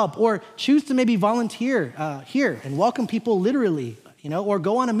needs help, or choose to maybe volunteer here and welcome people literally, or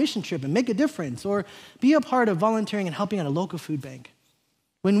go on a mission trip and make a difference, or be a part of volunteering and helping at a local food bank.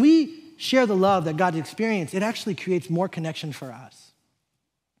 When we share the love that God experienced, it actually creates more connection for us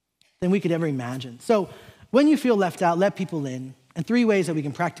than we could ever imagine. So when you feel left out, let people in. And 3 ways that we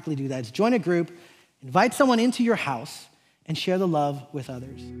can practically do that is join a group, invite someone into your house, and share the love with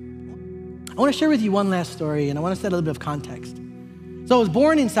others. I want to share with you one last story, and I want to set a little bit of context. So I was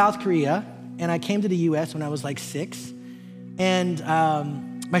born in South Korea, and I came to the US when I was 6. And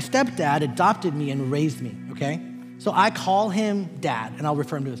my stepdad adopted me and raised me, okay? So I call him Dad, and I'll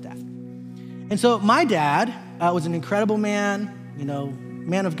refer him to as Dad. And so my dad was an incredible man,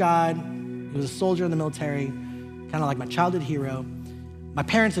 man of God. He was a soldier in the military, kind of like my childhood hero. My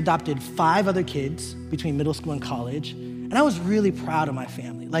parents adopted 5 other kids between middle school and college, and I was really proud of my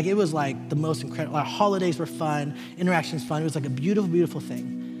family. Like, it was like the most incredible. Our holidays were fun, interactions fun. It was like a beautiful, beautiful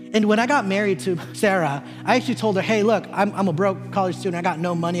thing. And when I got married to Sarah, I actually told her, hey, look, I'm a broke college student. I got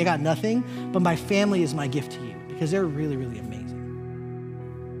no money, I got nothing, but my family is my gift to you because they're really, really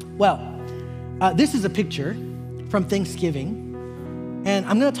amazing. Well, this is a picture from Thanksgiving. And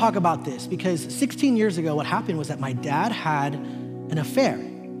I'm gonna talk about this because 16 years ago, what happened was that my dad had an affair.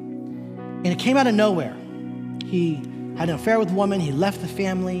 And it came out of nowhere. He had an affair with a woman, he left the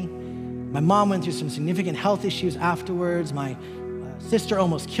family. My mom went through some significant health issues afterwards. My sister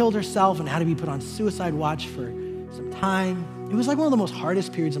almost killed herself and had to be put on suicide watch for some time. It was like one of the most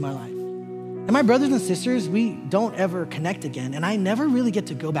hardest periods of my life. And my brothers and sisters, we don't ever connect again. And I never really get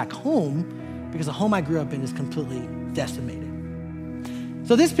to go back home because the home I grew up in is completely decimated.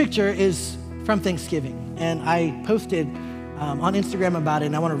 So this picture is from Thanksgiving, and I posted on Instagram about it,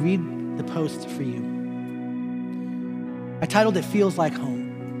 and I want to read the post for you. I titled it, Feels Like Home.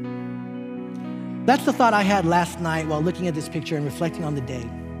 That's the thought I had last night while looking at this picture and reflecting on the day.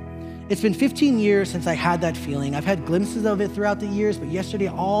 It's been 15 years since I had that feeling. I've had glimpses of it throughout the years, but yesterday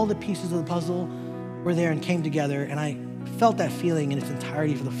all the pieces of the puzzle were there and came together, and I felt that feeling in its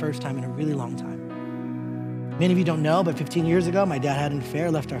entirety for the first time in a really long time. Many of you don't know, but 15 years ago, my dad had an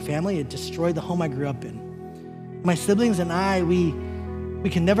affair, left our family. It destroyed the home I grew up in. My siblings and I, we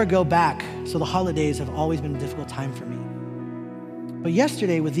can never go back, so the holidays have always been a difficult time for me. But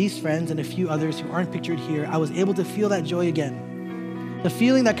yesterday, with these friends and a few others who aren't pictured here, I was able to feel that joy again. The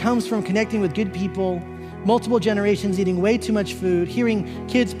feeling that comes from connecting with good people, multiple generations eating way too much food, hearing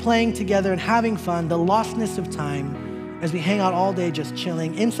kids playing together and having fun, the lostness of time, as we hang out all day just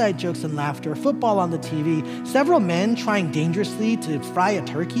chilling, inside jokes and laughter, football on the TV, several men trying dangerously to fry a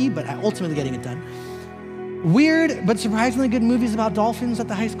turkey, but ultimately getting it done. Weird, but surprisingly good movies about dolphins that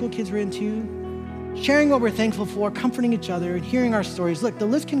the high school kids were into, sharing what we're thankful for, comforting each other, and hearing our stories. Look, the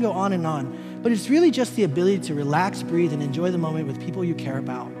list can go on, but it's really just the ability to relax, breathe, and enjoy the moment with people you care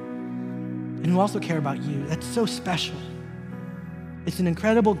about and who also care about you. That's so special. It's an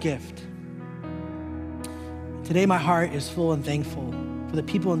incredible gift. Today, my heart is full and thankful for the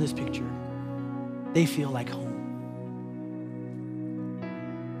people in this picture. They feel like home.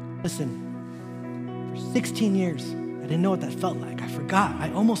 Listen, for 16 years, I didn't know what that felt like. I forgot. I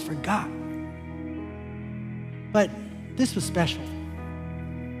almost forgot. But this was special.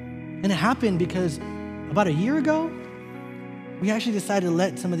 And it happened because about a year ago, we actually decided to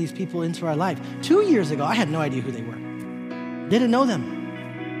let some of these people into our life. 2 years ago, I had no idea who they were. Didn't know them.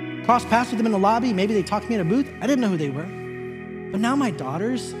 Crossed paths with them in the lobby. Maybe they talked to me in a booth. I didn't know who they were. But now my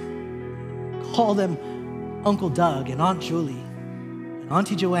daughters call them Uncle Doug and Aunt Julie and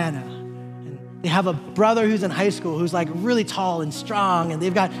Auntie Joanna. And they have a brother who's in high school who's like really tall and strong. And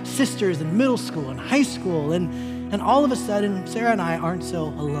they've got sisters in middle school and high school. And all of a sudden, Sarah and I aren't so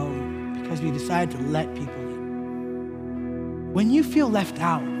alone because we decided to let people in. When you feel left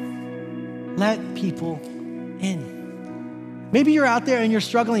out, let people in. Maybe you're out there and you're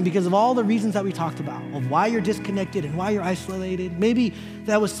struggling because of all the reasons that we talked about, of why you're disconnected and why you're isolated. Maybe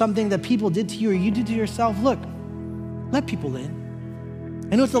that was something that people did to you or you did to yourself. Look, let people in.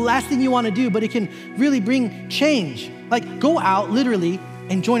 I know it's the last thing you want to do, but it can really bring change. Like, go out literally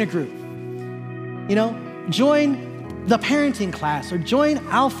and join a group. You know, join the parenting class or join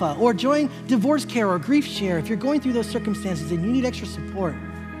Alpha or join divorce care or grief share. If you're going through those circumstances and you need extra support,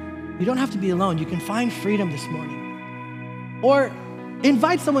 you don't have to be alone. You can find freedom this morning. Or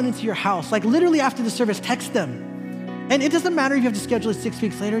invite someone into your house, like literally after the service, text them. And it doesn't matter if you have to schedule it 6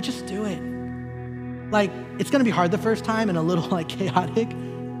 weeks later, just do it. Like, it's gonna be hard the first time and a little like chaotic,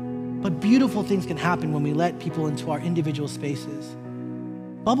 but beautiful things can happen when we let people into our individual spaces.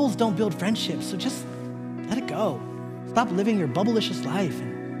 Bubbles don't build friendships, so just let it go. Stop living your bubblicious life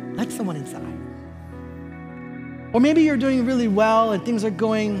and let someone inside. Or maybe you're doing really well and things are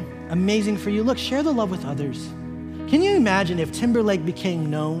going amazing for you. Look, share the love with others. Can you imagine if Timberlake became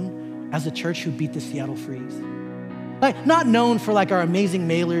known as a church who beat the Seattle Freeze? Like, not known for like our amazing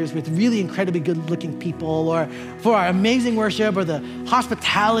mailers with really incredibly good-looking people or for our amazing worship or the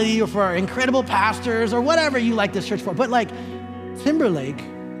hospitality or for our incredible pastors or whatever you like this church for, but like Timberlake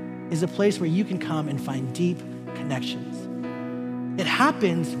is a place where you can come and find deep connections. It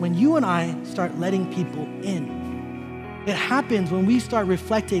happens when you and I start letting people in. It happens when we start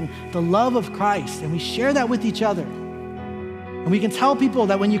reflecting the love of Christ and we share that with each other. And we can tell people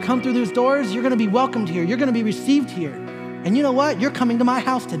that when you come through those doors, you're gonna be welcomed here. You're gonna be received here. And you know what? You're coming to my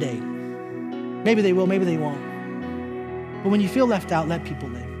house today. Maybe they will, maybe they won't. But when you feel left out, let people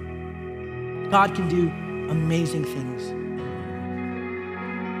live. God can do amazing things.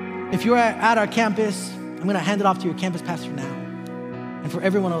 If you're at our campus, I'm going to hand it off to your campus pastor now. And for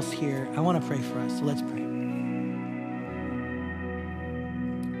everyone else here, I want to pray for us. So let's pray.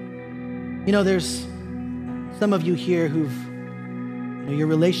 You know, there's some of you here you're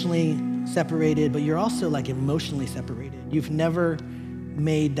relationally separated, but you're also like emotionally separated. You've never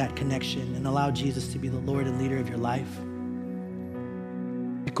made that connection and allowed Jesus to be the Lord and leader of your life.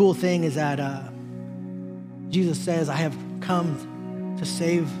 The cool thing is that Jesus says, I have come to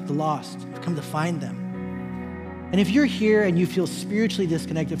save the lost. I've come to find them. And if you're here and you feel spiritually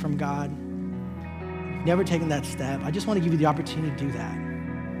disconnected from God, you've never taken that step, I just want to give you the opportunity to do that,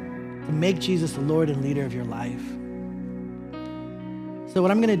 to make Jesus the Lord and leader of your life. So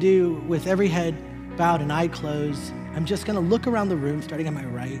what I'm going to do, with every head bowed and eye closed, I'm just going to look around the room, starting on my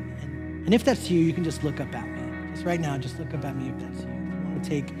right. And if that's you, you can just look up at me. Just right now, just look up at me if that's you. If you want to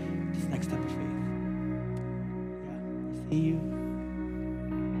take this next step of faith. Yeah, I see you.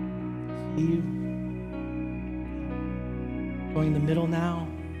 I see you. Going in the middle now.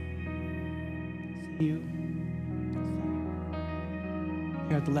 I see you.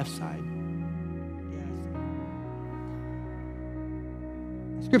 Here at the left side.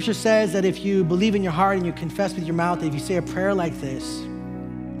 Scripture says that if you believe in your heart and you confess with your mouth, that if you say a prayer like this,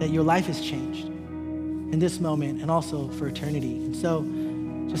 that your life is changed in this moment and also for eternity. And so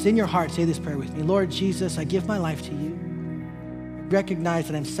just in your heart, say this prayer with me. Lord Jesus, I give my life to you. I recognize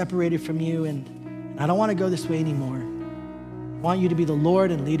that I'm separated from you and I don't want to go this way anymore. I want you to be the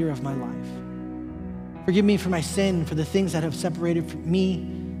Lord and leader of my life. Forgive me for my sin, for the things that have separated from me.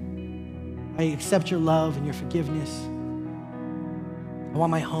 I accept your love and your forgiveness. I want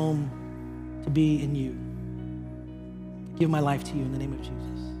my home to be in you. I give my life to you in the name of Jesus.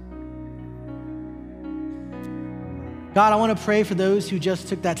 God, I want to pray for those who just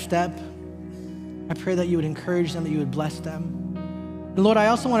took that step. I pray that you would encourage them, that you would bless them. And Lord, I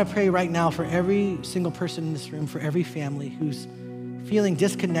also want to pray right now for every single person in this room, for every family who's feeling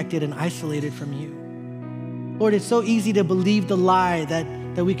disconnected and isolated from you. Lord, it's so easy to believe the lie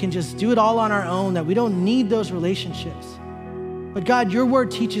that we can just do it all on our own, that we don't need those relationships. But God, your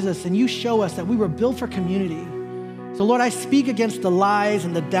word teaches us and you show us that we were built for community. So Lord, I speak against the lies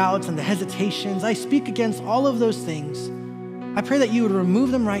and the doubts and the hesitations. I speak against all of those things. I pray that you would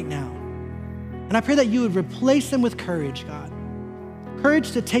remove them right now. And I pray that you would replace them with courage, God.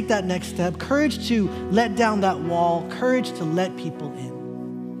 Courage to take that next step, courage to let down that wall, courage to let people in.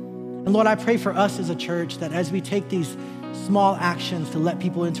 And Lord, I pray for us as a church that as we take these small actions to let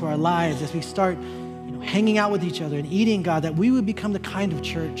people into our lives, as we start hanging out with each other and eating, God, that we would become the kind of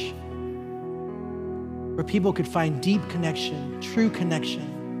church where people could find deep connection, true connection,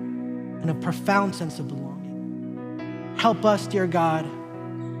 and a profound sense of belonging. Help us, dear God,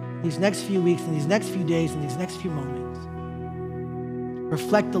 these next few weeks and these next few days and these next few moments,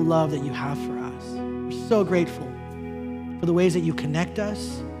 reflect the love that you have for us. We're so grateful for the ways that you connect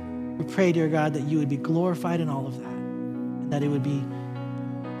us. We pray, dear God, that you would be glorified in all of that, and that it would be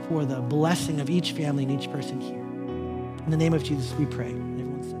for the blessing of each family and each person here. In the name of Jesus, we pray. And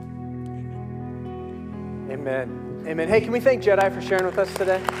everyone said, amen. Amen. Amen. Hey, can we thank Jedi for sharing with us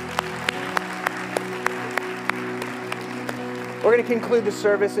today? We're going to conclude the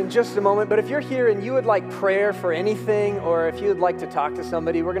service in just a moment, but if you're here and you would like prayer for anything, or if you would like to talk to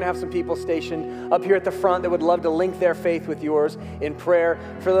somebody, we're going to have some people stationed up here at the front that would love to link their faith with yours in prayer.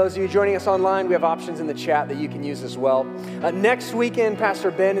 For those of you joining us online, we have options in the chat that you can use as well. Next weekend,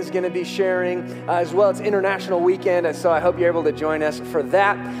 Pastor Ben is going to be sharing as well. It's International Weekend, and so I hope you're able to join us for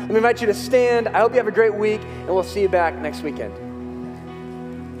that. Let me invite you to stand. I hope you have a great week, and we'll see you back next weekend.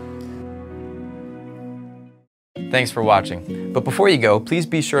 Thanks for watching. But before you go, please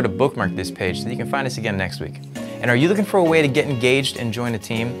be sure to bookmark this page so that you can find us again next week. And are you looking for a way to get engaged and join a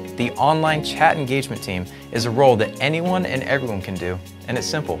team? The online chat engagement team is a role that anyone and everyone can do, and it's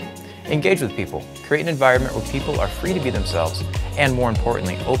simple. Engage with people, create an environment where people are free to be themselves, and more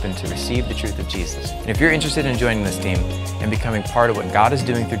importantly, open to receive the truth of Jesus. And if you're interested in joining this team and becoming part of what God is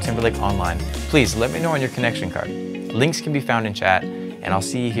doing through Timberlake Online, please let me know on your connection card. Links can be found in chat, and I'll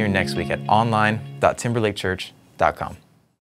see you here next week at online.timberlakechurch.com.